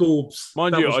 that was Dorbs.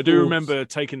 Mind you, I do remember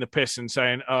taking the piss and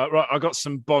saying, right, I got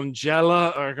some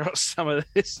Bonjela, or I got some of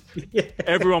this. Yeah.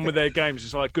 Everyone with their games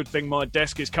is like, good thing my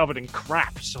desk is covered in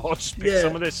crap, so I'll just pick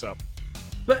some of this up.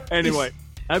 But anyway,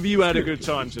 have you had a good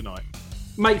time tonight?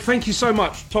 Mate, thank you so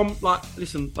much. Tom,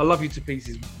 listen, I love you to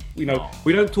pieces. We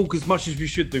don't talk as much as we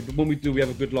should do, but when we do, we have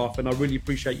a good laugh, and I really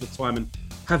appreciate your time and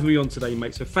having me on today,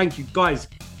 mate. So thank you. Guys,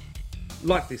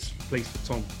 like this, please,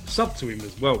 for Tom. Sub to him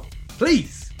as well.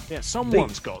 Please. Yeah,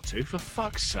 someone's got to, for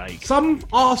fuck's sake. Some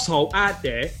arsehole out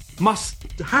there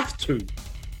must have to.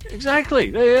 Exactly.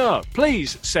 There you are.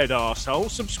 Please, said arsehole,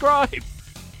 subscribe.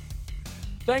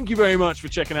 Thank you very much for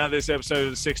checking out this episode of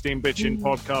the 16 Bitchin'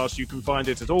 Podcast. You can find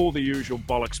it at all the usual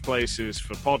bollocks places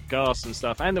for podcasts and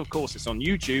stuff. And of course, it's on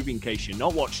YouTube. In case you're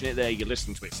not watching it there, you're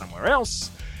listening to it somewhere else.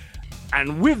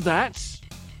 And with that,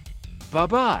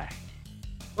 bye-bye.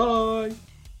 Bye.